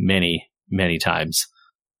many, many, many times.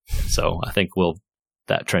 So I think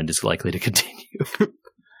that trend is likely to continue.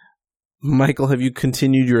 Michael, have you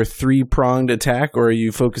continued your 3-pronged attack, or are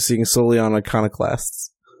you focusing solely on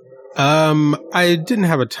iconoclasts? I didn't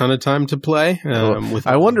have a ton of time to play.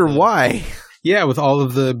 I wonder why. Yeah, with all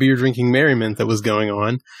of the beer drinking merriment that was going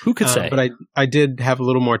on. Who could say? But I did have a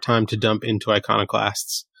little more time to dump into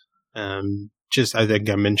iconoclasts. I think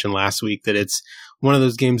I mentioned last week that it's one of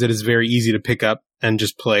those games that is very easy to pick up and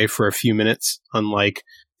just play for a few minutes, unlike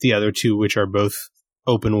the other two, which are both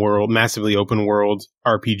massively open world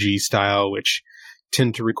RPG style, which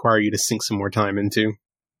tend to require you to sink some more time into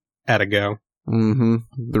at a go. Mm-hmm.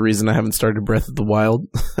 The reason I haven't started Breath of the Wild.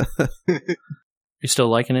 You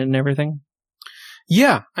still liking it and everything?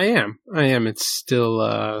 Yeah, I am. It's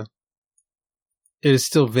still, it is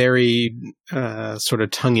still very, sort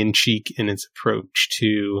of tongue-in-cheek in its approach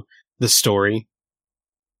to the story.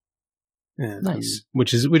 Nice.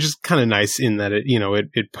 Which is kind of nice in that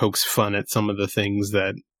it pokes fun at some of the things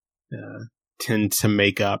that, tend to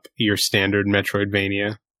make up your standard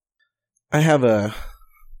Metroidvania. I have a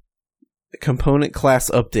component class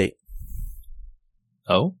update.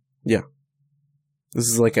 Oh? Yeah. This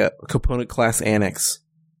is like a component class annex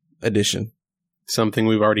edition. Something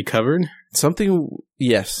we've already covered?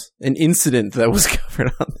 Yes. An incident that was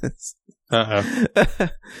covered on this. Uh-oh.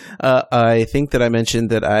 I think that I mentioned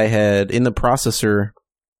that I had, in the processor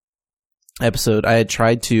episode, I had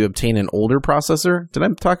tried to obtain an older processor. Did I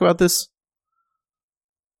talk about this?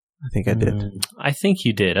 I think I did. I think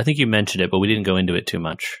you did. I think you mentioned it, but we didn't go into it too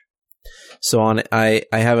much. So I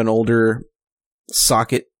have an older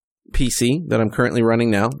socket PC that I'm currently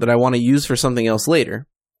running now that I want to use for something else later,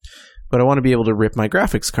 but I want to be able to rip my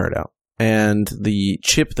graphics card out. And the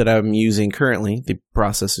chip that I'm using currently, the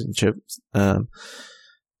processing chip,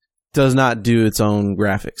 does not do its own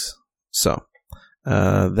graphics. So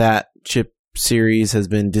that chip series has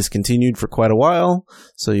been discontinued for quite a while,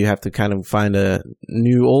 so you have to kind of find a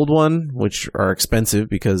new old one, which are expensive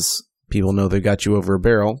because people know they got you over a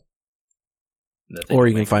barrel. Or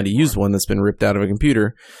you can find a used one that's been ripped out of a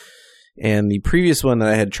computer. And the previous one that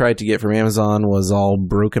I had tried to get from Amazon was all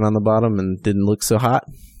broken on the bottom and didn't look so hot.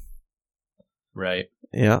 Right.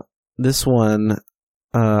 Yeah. This one,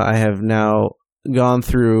 I have now gone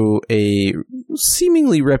through a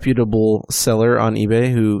seemingly reputable seller on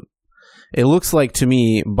eBay who, it looks like to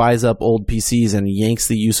me, buys up old PCs and yanks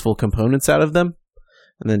the useful components out of them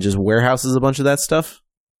and then just warehouses a bunch of that stuff.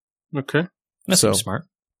 Okay. That's So- smart.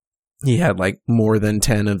 He had like more than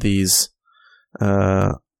 10 of these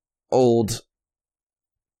old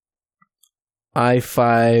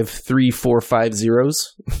i5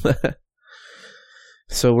 3450s.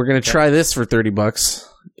 So we're going to try this for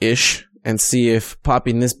 $30-ish and see if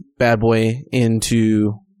popping this bad boy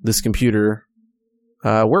into this computer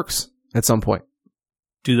works at some point.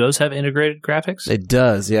 Do those have integrated graphics? It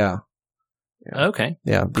does, yeah. Okay.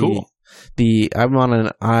 Yeah. Cool. I'm on an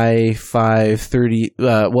i5 30,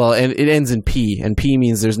 and it ends in P, and P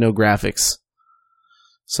means there's no graphics.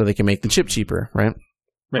 So they can make the chip cheaper, right?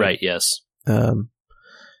 Right, yes.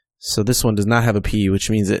 So this one does not have a P, which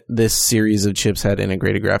means that this series of chips had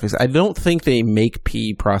integrated graphics. I don't think they make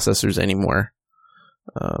P processors anymore.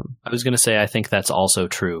 I was going to say I think that's also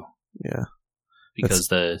true. Yeah.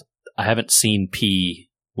 Because I haven't seen P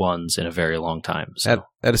ones in a very long time. So.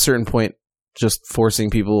 At a certain point, just forcing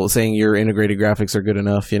people, saying your integrated graphics are good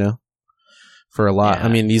enough, for a lot. Yeah. I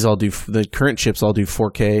mean, the current chips all do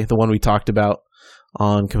 4K. The one we talked about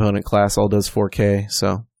on Component Class all does 4K,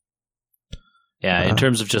 so. Yeah, in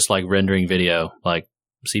terms of just like rendering video, like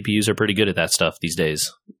CPUs are pretty good at that stuff these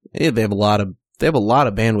days. Yeah, they have a lot of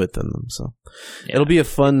bandwidth in them, so Yeah. it'll be a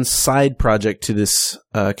fun side project to this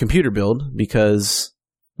computer build because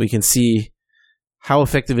we can see how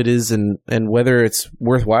effective it is and whether it's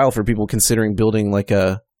worthwhile for people considering building like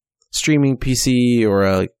a streaming PC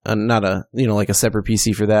or not a separate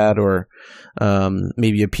PC for that, or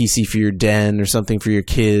maybe a PC for your den or something for your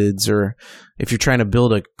kids, or if you're trying to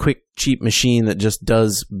build a quick, cheap machine that just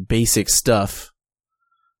does basic stuff,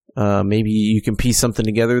 maybe you can piece something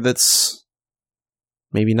together that's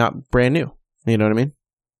maybe not brand new. You know what I mean?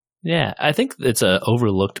 Yeah, I think it's an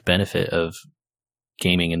overlooked benefit of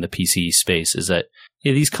gaming in the PC space is that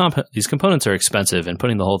these components are expensive, and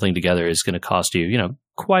putting the whole thing together is going to cost you,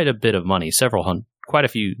 quite a bit of money, quite a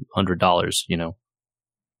few $100s,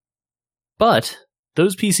 But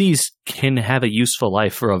those PCs can have a useful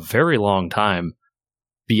life for a very long time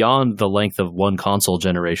beyond the length of one console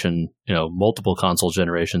generation, multiple console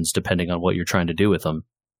generations, depending on what you're trying to do with them.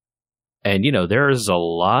 And, there's a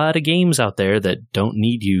lot of games out there that don't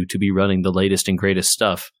need you to be running the latest and greatest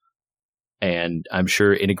stuff. And I'm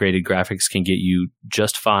sure integrated graphics can get you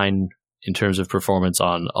just fine in terms of performance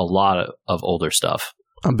on a lot of older stuff.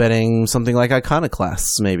 I'm betting something like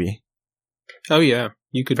Iconoclasts, maybe. Oh, yeah.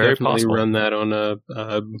 You could Very definitely possible. run that on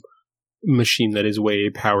a machine that is way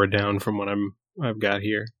powered down from what I've got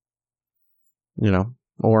here.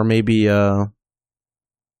 Or maybe Love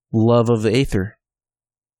of Aether.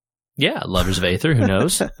 Yeah, Lovers of Aether, who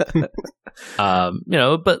knows?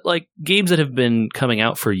 But like games that have been coming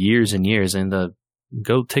out for years and years, and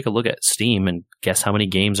go take a look at Steam and guess how many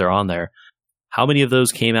games are on there. How many of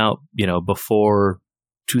those came out, before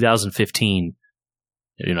 2015,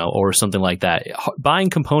 or something like that? Buying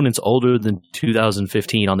components older than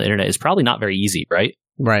 2015 on the internet is probably not very easy, right?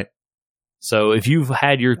 Right. So if you've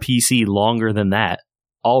had your PC longer than that,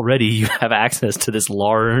 already you have access to this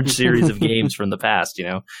large series of games from the past,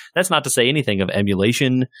 That's not to say anything of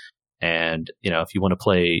emulation. And, if you want to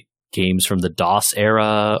play games from the DOS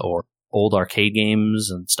era or old arcade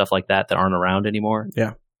games and stuff like that aren't around anymore.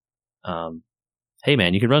 Yeah. Hey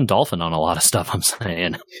man, you can run Dolphin on a lot of stuff, I'm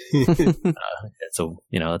saying. It's a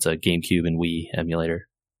GameCube and Wii emulator.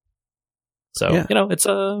 So, Yeah. it's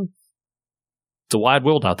a wide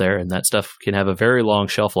world out there, and that stuff can have a very long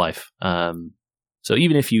shelf life. So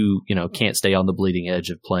even if you can't stay on the bleeding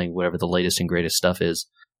edge of playing whatever the latest and greatest stuff is,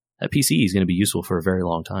 that PC is going to be useful for a very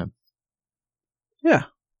long time. Yeah.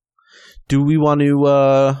 Do we want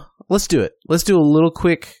to, let's do it. Let's do a little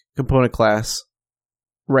quick component class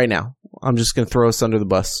right now. I'm just going to throw us under the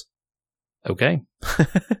bus. Okay.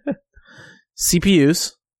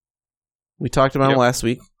 CPUs. We talked about them last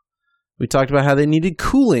week. We talked about how they needed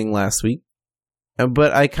cooling last week.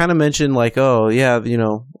 But I kind of mentioned like, oh yeah,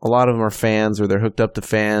 a lot of them are fans, or they're hooked up to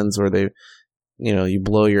fans, or they, you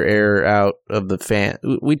blow your air out of the fan.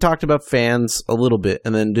 We talked about fans a little bit,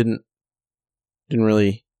 and then didn't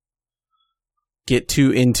really get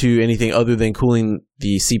too into anything other than cooling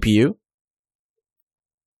the CPU.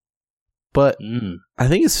 But I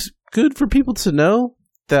think it's good for people to know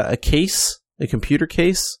that a computer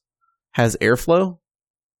case, has airflow.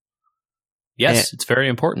 Yes, it's very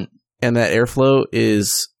important. And that airflow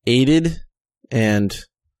is aided, and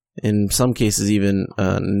in some cases even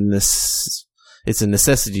it's a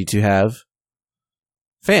necessity to have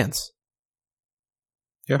fans.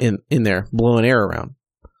 Yeah. In there, blowing air around.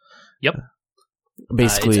 Yep.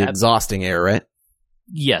 Basically exhausting air, right?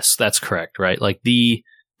 Yes, that's correct, right? Like the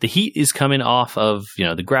heat is coming off of,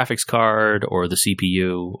 the graphics card or the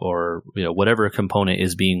CPU or, whatever component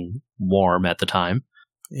is being warm at the time.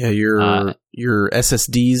 Yeah, your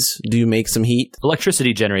SSDs do make some heat.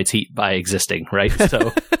 Electricity generates heat by existing, right?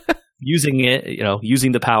 So using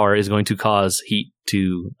the power is going to cause heat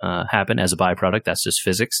to happen as a byproduct. That's just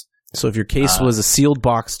physics. So if your case was a sealed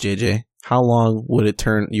box, JJ, how long would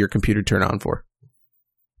your computer turn on for?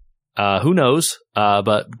 Who knows?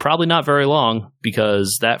 But probably not very long,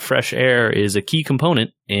 because that fresh air is a key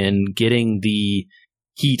component in getting the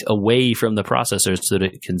heat away from the processor so that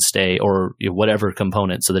it can stay, or whatever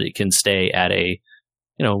component, so that it can stay at a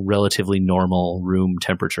relatively normal room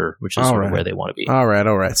temperature, which is sort of where they want to be. All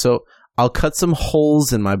right. So I'll cut some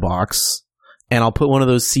holes in my box, and I'll put one of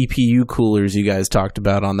those CPU coolers you guys talked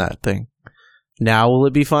about on that thing. Now will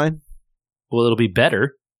it be fine? Well, it'll be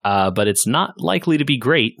better. But it's not likely to be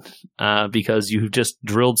great because you've just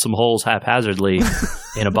drilled some holes haphazardly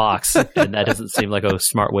in a box, and that doesn't seem like a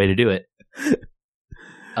smart way to do it.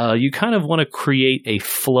 You kind of want to create a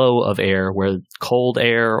flow of air where cold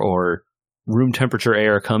air or room temperature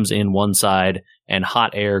air comes in one side and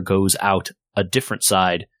hot air goes out a different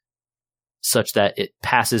side, such that it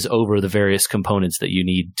passes over the various components that you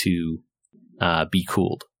need to be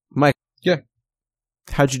cooled. Mike. Yeah.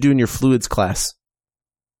 How'd you do in your fluids class?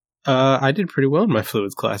 I did pretty well in my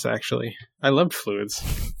fluids class, actually. I loved fluids.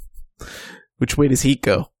 Which way does heat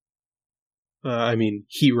go?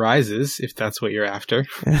 Heat rises, if that's what you're after.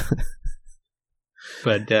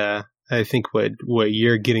 But I think what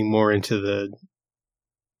you're getting more into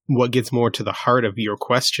what gets more to the heart of your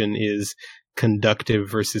question is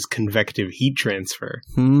conductive versus convective heat transfer.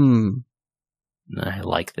 I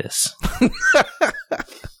like this.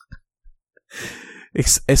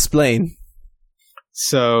 Explain.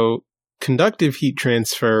 So, conductive heat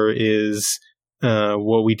transfer is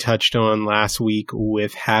what we touched on last week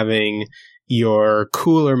with having your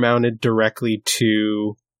cooler mounted directly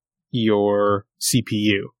to your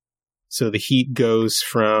CPU. So the heat goes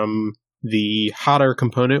from the hotter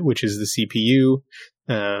component, which is the CPU,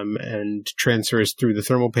 and transfers through the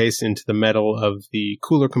thermal paste into the metal of the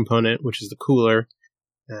cooler component, which is the cooler,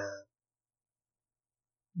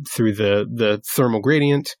 through the thermal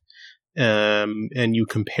gradient. And you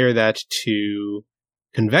compare that to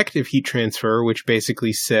convective heat transfer, which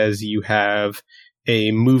basically says you have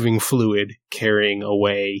a moving fluid carrying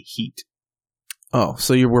away heat. Oh,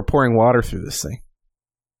 so we're pouring water through this thing.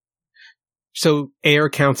 So air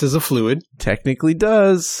counts as a fluid. Technically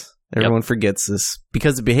does. Everyone forgets this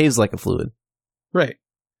because it behaves like a fluid. Right.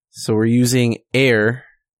 So we're using air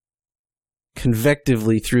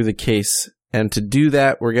convectively through the case. And to do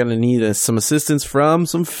that, we're going to need some assistance from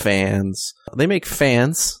some fans. They make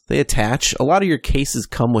fans. They attach. A lot of your cases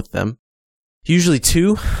come with them. Usually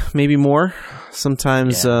 2, maybe more.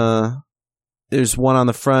 Sometimes there's one on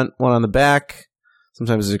the front, one on the back.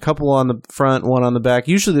 Sometimes there's a couple on the front, one on the back.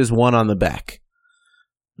 Usually there's one on the back.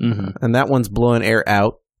 Mm-hmm. And that one's blowing air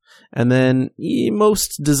out. And then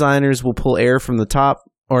most designers will pull air from the top,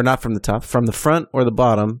 or not from the top, from the front or the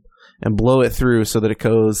bottom, and blow it through so that it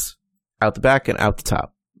goes out the back and out the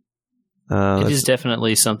top. It is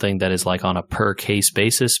definitely something that is like on a per case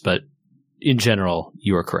basis, but in general,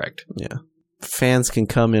 you are correct. Yeah. Fans can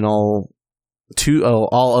come in all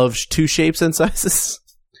of 2 shapes and sizes.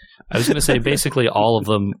 I was going to say basically all of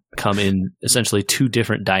them come in essentially 2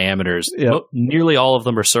 different diameters. Yep. Nearly all of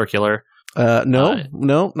them are circular.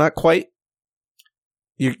 No, not quite.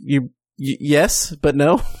 Yes, but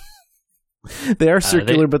no. They are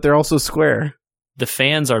circular, but they're also square. The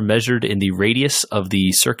fans are measured in the radius of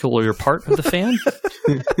the circular part of the fan.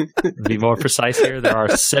 To be more precise here, there are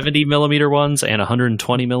 70 millimeter ones and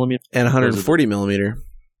 120 millimeter. And 140 millimeter.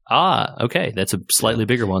 Okay. That's a slightly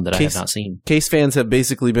bigger one that I have not seen. Case fans have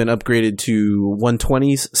basically been upgraded to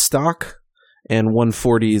 120s stock and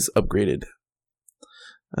 140s upgraded.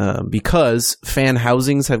 Because fan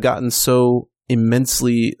housings have gotten so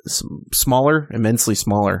immensely smaller.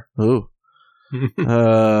 Ooh.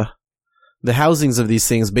 The housings of these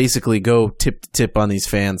things basically go tip to tip on these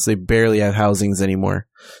fans. They barely have housings anymore.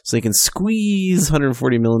 So they can squeeze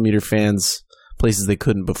 140 millimeter fans places they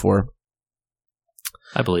couldn't before.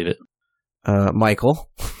 I believe it. Michael,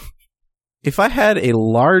 if I had a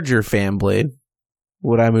larger fan blade,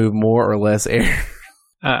 would I move more or less air?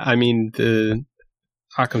 The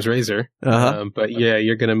Occam's razor. But yeah,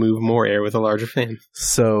 you're going to move more air with a larger fan.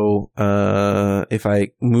 So if I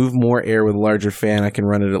move more air with a larger fan, I can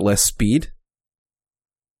run it at less speed?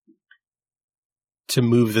 to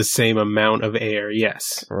move the same amount of air,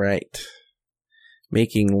 yes. Right.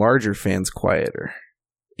 Making larger fans quieter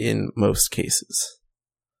in most cases.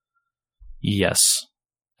 Yes.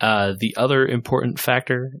 The other important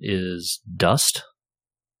factor is dust,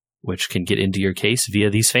 which can get into your case via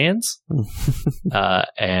these fans.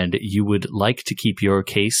 And you would like to keep your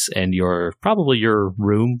case and probably your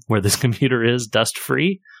room where this computer is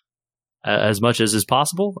dust-free as much as is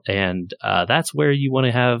possible. And that's where you want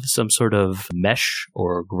to have some sort of mesh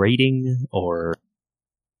or grating or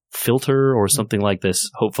filter or something like this,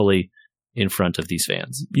 hopefully in front of these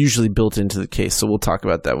fans. Usually built into the case, so we'll talk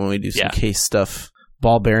about that when we do some case stuff.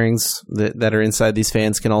 Ball bearings that are inside these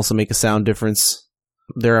fans can also make a sound difference.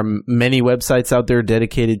 There are many websites out there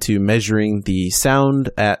dedicated to measuring the sound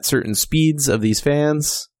at certain speeds of these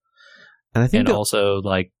fans. And I think also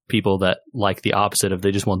like people that like the opposite of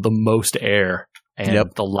they just want the most air and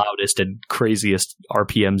the loudest and craziest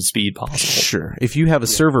RPM speed possible. Sure. If you have a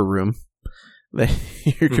server room that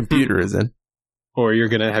your computer is in. Or you're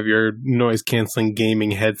going to have your noise-canceling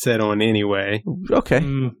gaming headset on anyway. Okay.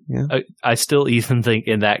 I still even think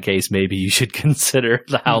in that case, maybe you should consider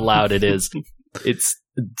how loud it is.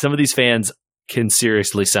 Some of these fans can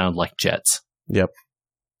seriously sound like jets. Yep.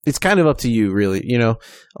 It's kind of up to you, really. You know,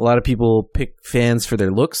 a lot of people pick fans for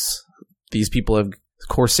their looks. These people have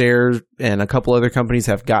Corsair and a couple other companies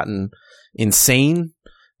have gotten insane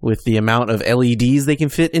with the amount of LEDs they can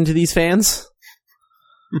fit into these fans.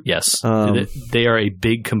 Yes, they are a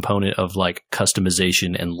big component of like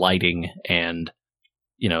customization and lighting and,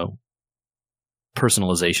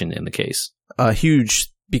 personalization in the case. Huge,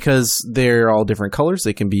 because they're all different colors.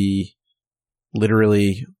 They can be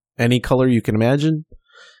literally any color you can imagine,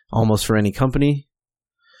 almost for any company.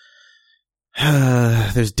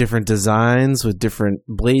 There's different designs with different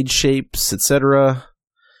blade shapes, etc.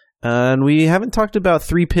 And we haven't talked about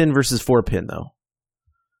 3-pin versus 4-pin, though.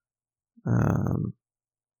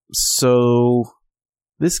 So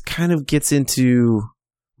this kind of gets into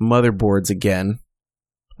motherboards again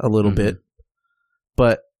a little bit,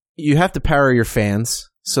 but you have to power your fans.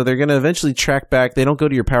 So they're going to eventually track back. They don't go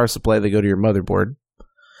to your power supply. They go to your motherboard.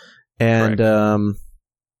 And a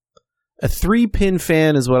 3-pin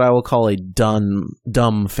fan is what I will call a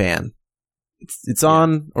dumb fan. It's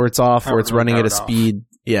on or it's off or it's running at a speed.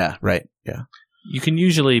 Yeah, right. Yeah. You can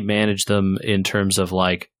usually manage them in terms of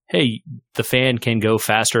like, hey, the fan can go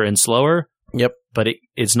faster and slower. Yep. But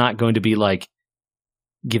it's not going to be like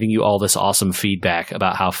giving you all this awesome feedback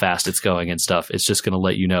about how fast it's going and stuff. It's just going to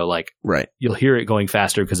let you know, like, right. You'll hear it going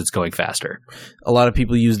faster because it's going faster. A lot of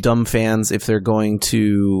people use dumb fans if they're going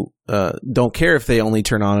to, don't care if they only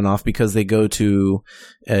turn on and off because they go to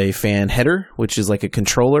a fan header, which is like a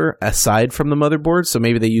controller aside from the motherboard. So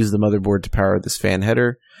maybe they use the motherboard to power this fan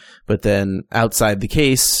header. But then outside the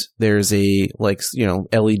case, there's a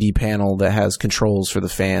LED panel that has controls for the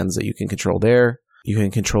fans that you can control there. You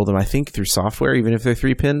can control them, I think, through software, even if they're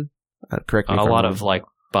 3-pin. Correct me if I'm wrong. A lot of like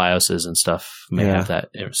BIOSes and stuff may have that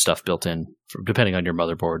stuff built in, depending on your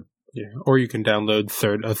motherboard. Yeah, or you can download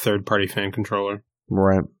a third-party fan controller.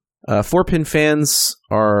 Right. 4-pin fans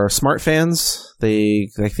are smart fans. I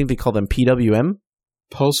think they call them PWM.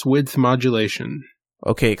 Pulse width modulation.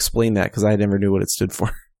 Okay, explain that because I never knew what it stood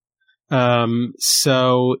for.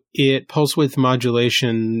 So pulse width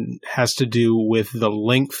modulation has to do with the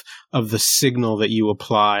length of the signal that you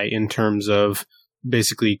apply in terms of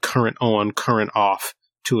basically current on, current off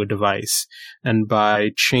to a device. And by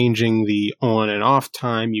changing the on and off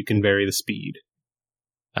time, you can vary the speed.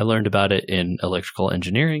 I learned about it in electrical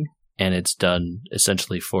engineering, and it's done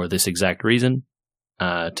essentially for this exact reason,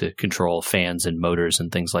 to control fans and motors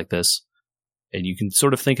and things like this. And you can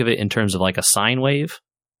sort of think of it in terms of like a sine wave.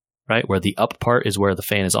 Right, where the up part is where the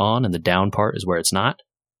fan is on and the down part is where it's not.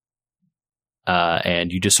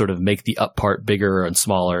 And you just sort of make the up part bigger and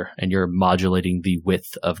smaller, and you're modulating the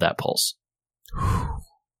width of that pulse.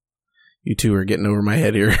 You two are getting over my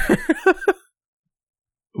head here.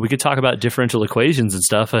 We could talk about differential equations and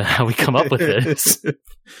stuff and how we come up with this.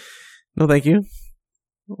 No, thank you.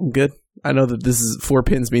 I'm good. I know that this is 4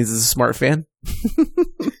 pins means it's a smart fan.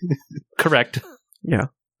 Correct. Yeah.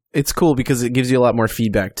 It's cool because it gives you a lot more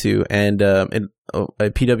feedback too, and a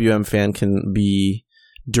PWM fan can be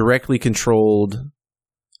directly controlled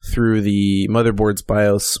through the motherboard's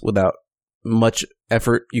BIOS without much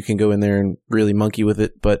effort. You can go in there and really monkey with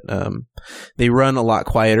it, but they run a lot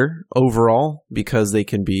quieter overall because they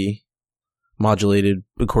can be modulated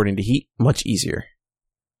according to heat much easier.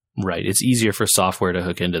 Right. It's easier for software to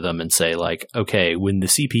hook into them and say, like, okay, when the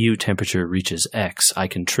CPU temperature reaches X, I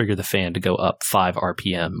can trigger the fan to go up 5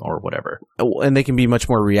 RPM or whatever. And they can be much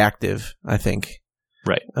more reactive, I think.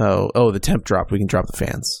 Right. Oh, the temp dropped. We can drop the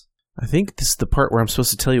fans. I think this is the part where I'm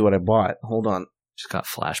supposed to tell you what I bought. Hold on. Just got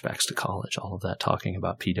flashbacks to college. All of that talking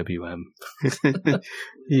about PWM.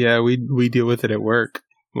 Yeah, we deal with it at work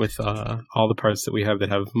with all the parts that we have that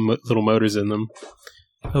have little motors in them.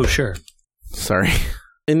 Oh, sure. Sorry.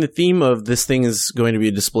 In the theme of this thing is going to be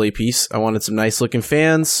a display piece, I wanted some nice looking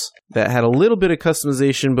fans that had a little bit of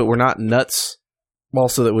customization, but were not nuts.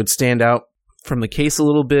 Also, that would stand out from the case a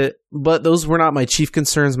little bit. But those were not my chief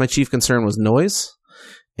concerns. My chief concern was noise.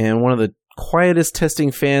 And one of the quietest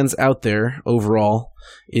testing fans out there overall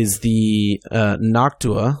is the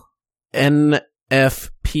Noctua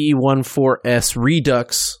NF-P14S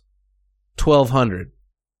Redux 1200.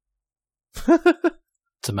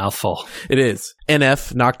 It's a mouthful. It is.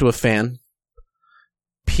 NF, Noctua fan.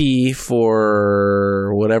 P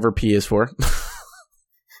for whatever P is for.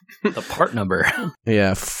 The part number.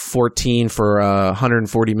 Yeah, 14 for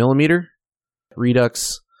 140 millimeter.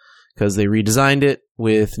 Redux, because they redesigned it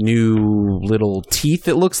with new little teeth,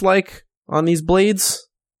 it looks like, on these blades.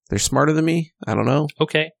 They're smarter than me. I don't know.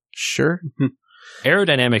 Okay. Sure.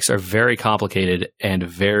 Aerodynamics are very complicated and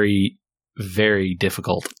very, very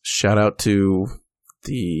difficult. Shout out to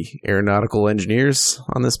the aeronautical engineers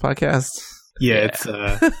on this podcast. Yeah. It's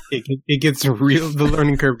it gets real. The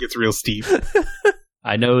learning curve gets real steep.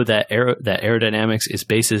 I know that aerodynamics is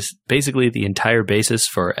basically the entire basis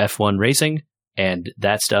for F1 racing, and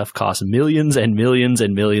that stuff costs millions and millions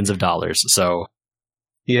and millions of dollars. So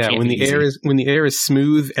yeah, when the air is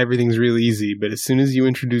smooth, everything's really easy. But as soon as you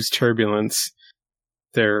introduce turbulence,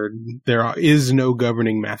 there is no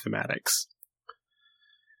governing mathematics.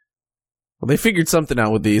 Well, they figured something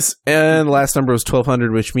out with these, and the last number was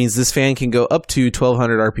 1200, which means this fan can go up to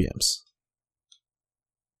 1200 RPMs.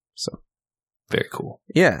 So, very cool.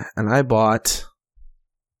 Yeah, and I bought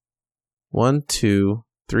 1, 2,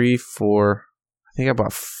 3, 4. I think I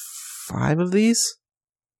bought 5 of these.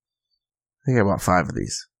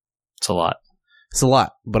 It's a lot. It's a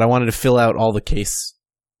lot, but I wanted to fill out all the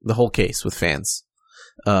whole case with fans,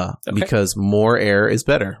 because more air is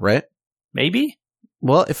better, right? Maybe.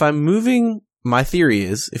 Well, my theory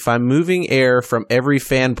is, if I'm moving air from every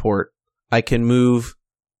fan port, I can move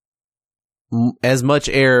as much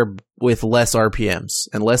air with less RPMs,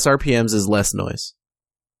 and less RPMs is less noise.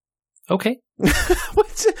 Okay.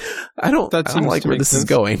 I don't like where this is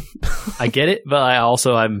going. I get it, but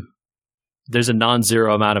there's a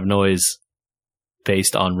non-zero amount of noise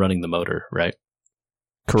based on running the motor, right?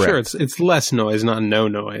 Correct. Sure, it's less noise, not no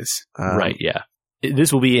noise. Right, yeah.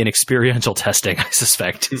 This will be in experiential testing, I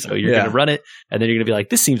suspect. So you're going to run it, and then you're going to be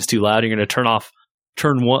like, this seems too loud. You're going to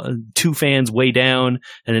turn 2 fans way down,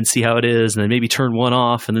 and then see how it is, and then maybe turn 1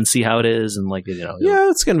 off, and then see how it is, and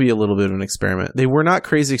Yeah, it's going to be a little bit of an experiment. They were not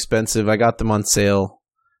crazy expensive. I got them on sale.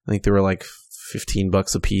 I think they were like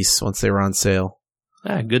 $15 a piece once they were on sale.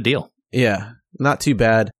 Good deal. Yeah, not too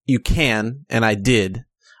bad. You can, and I did,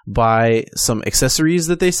 buy some accessories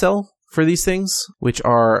that they sell for these things, which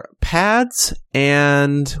are pads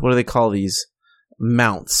and what do they call these?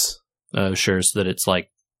 Mounts. Sure, so that it's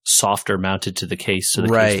like softer mounted to the case so the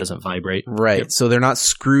case doesn't vibrate. Right. Yep. So they're not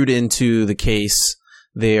screwed into the case.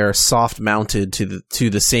 They are soft mounted to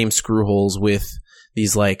the same screw holes with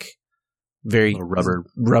these like very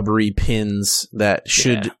rubbery pins that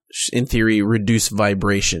should, in theory, reduce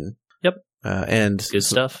vibration. Yep. And good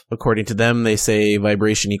stuff. According to them, they say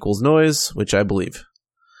vibration equals noise, which I believe.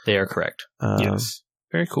 They are correct. Yes.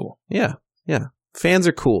 Very cool. Yeah. Fans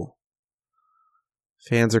are cool.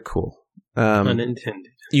 Unintended.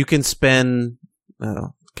 You can spend...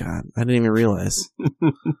 Oh, God. I didn't even realize.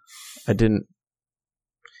 I didn't...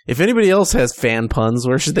 If anybody else has fan puns,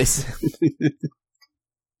 where should they send?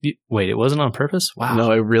 Wait, it wasn't on purpose? Wow.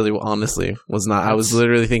 No, I really honestly was not. I was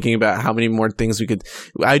literally thinking about how many more things we could...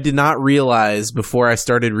 I did not realize before I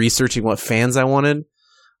started researching what fans I wanted.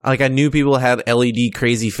 Like, I knew people had LED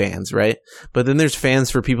crazy fans, right? But then there's fans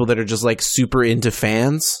for people that are just, like, super into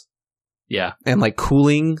fans. Yeah. And, like,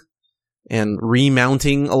 cooling and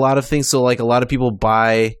remounting a lot of things. So, like, a lot of people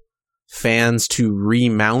buy fans to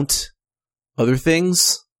remount other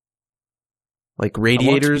things. Like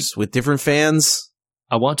radiators with different fans.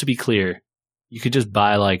 I want to be clear. You could just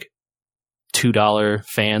buy, like, $2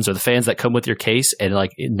 fans or the fans that come with your case, and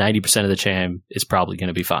like 90% of the time is probably going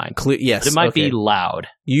to be fine. Yes. But it might be loud.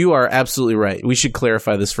 You are absolutely right. We should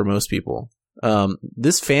clarify this for most people.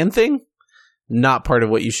 This fan thing, not part of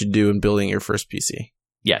what you should do in building your first PC.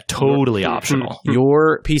 Yeah, totally optional.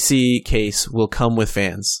 Your PC case will come with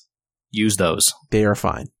fans. Use those. They are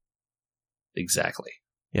fine. Exactly.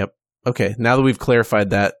 Yep. Okay, now that we've clarified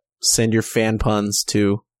that, send your fan puns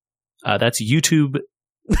to... that's YouTube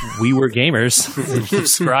We Were Gamers.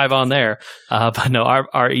 Subscribe on there. But no,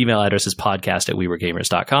 our email address is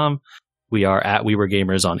podcast@weweregamers.com. We are at We Were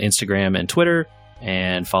Gamers on Instagram and Twitter,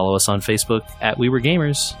 and follow us on Facebook at We Were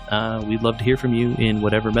Gamers. We'd love to hear from you in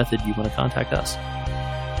whatever method you want to contact us.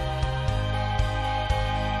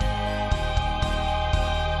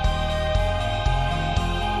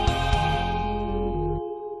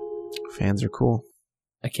 Fans are cool.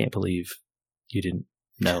 I can't believe you didn't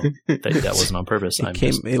know that wasn't on purpose.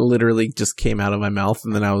 It literally just came out of my mouth,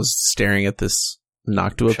 and then I was staring at this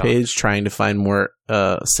Noctua page trying to find more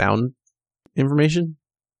sound information.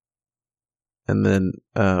 And then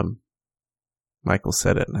Michael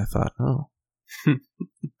said it, and I thought, oh,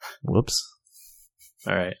 whoops.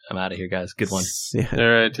 All right, I'm out of here, guys. Good one. Yeah. All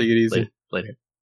right, take it easy. Later.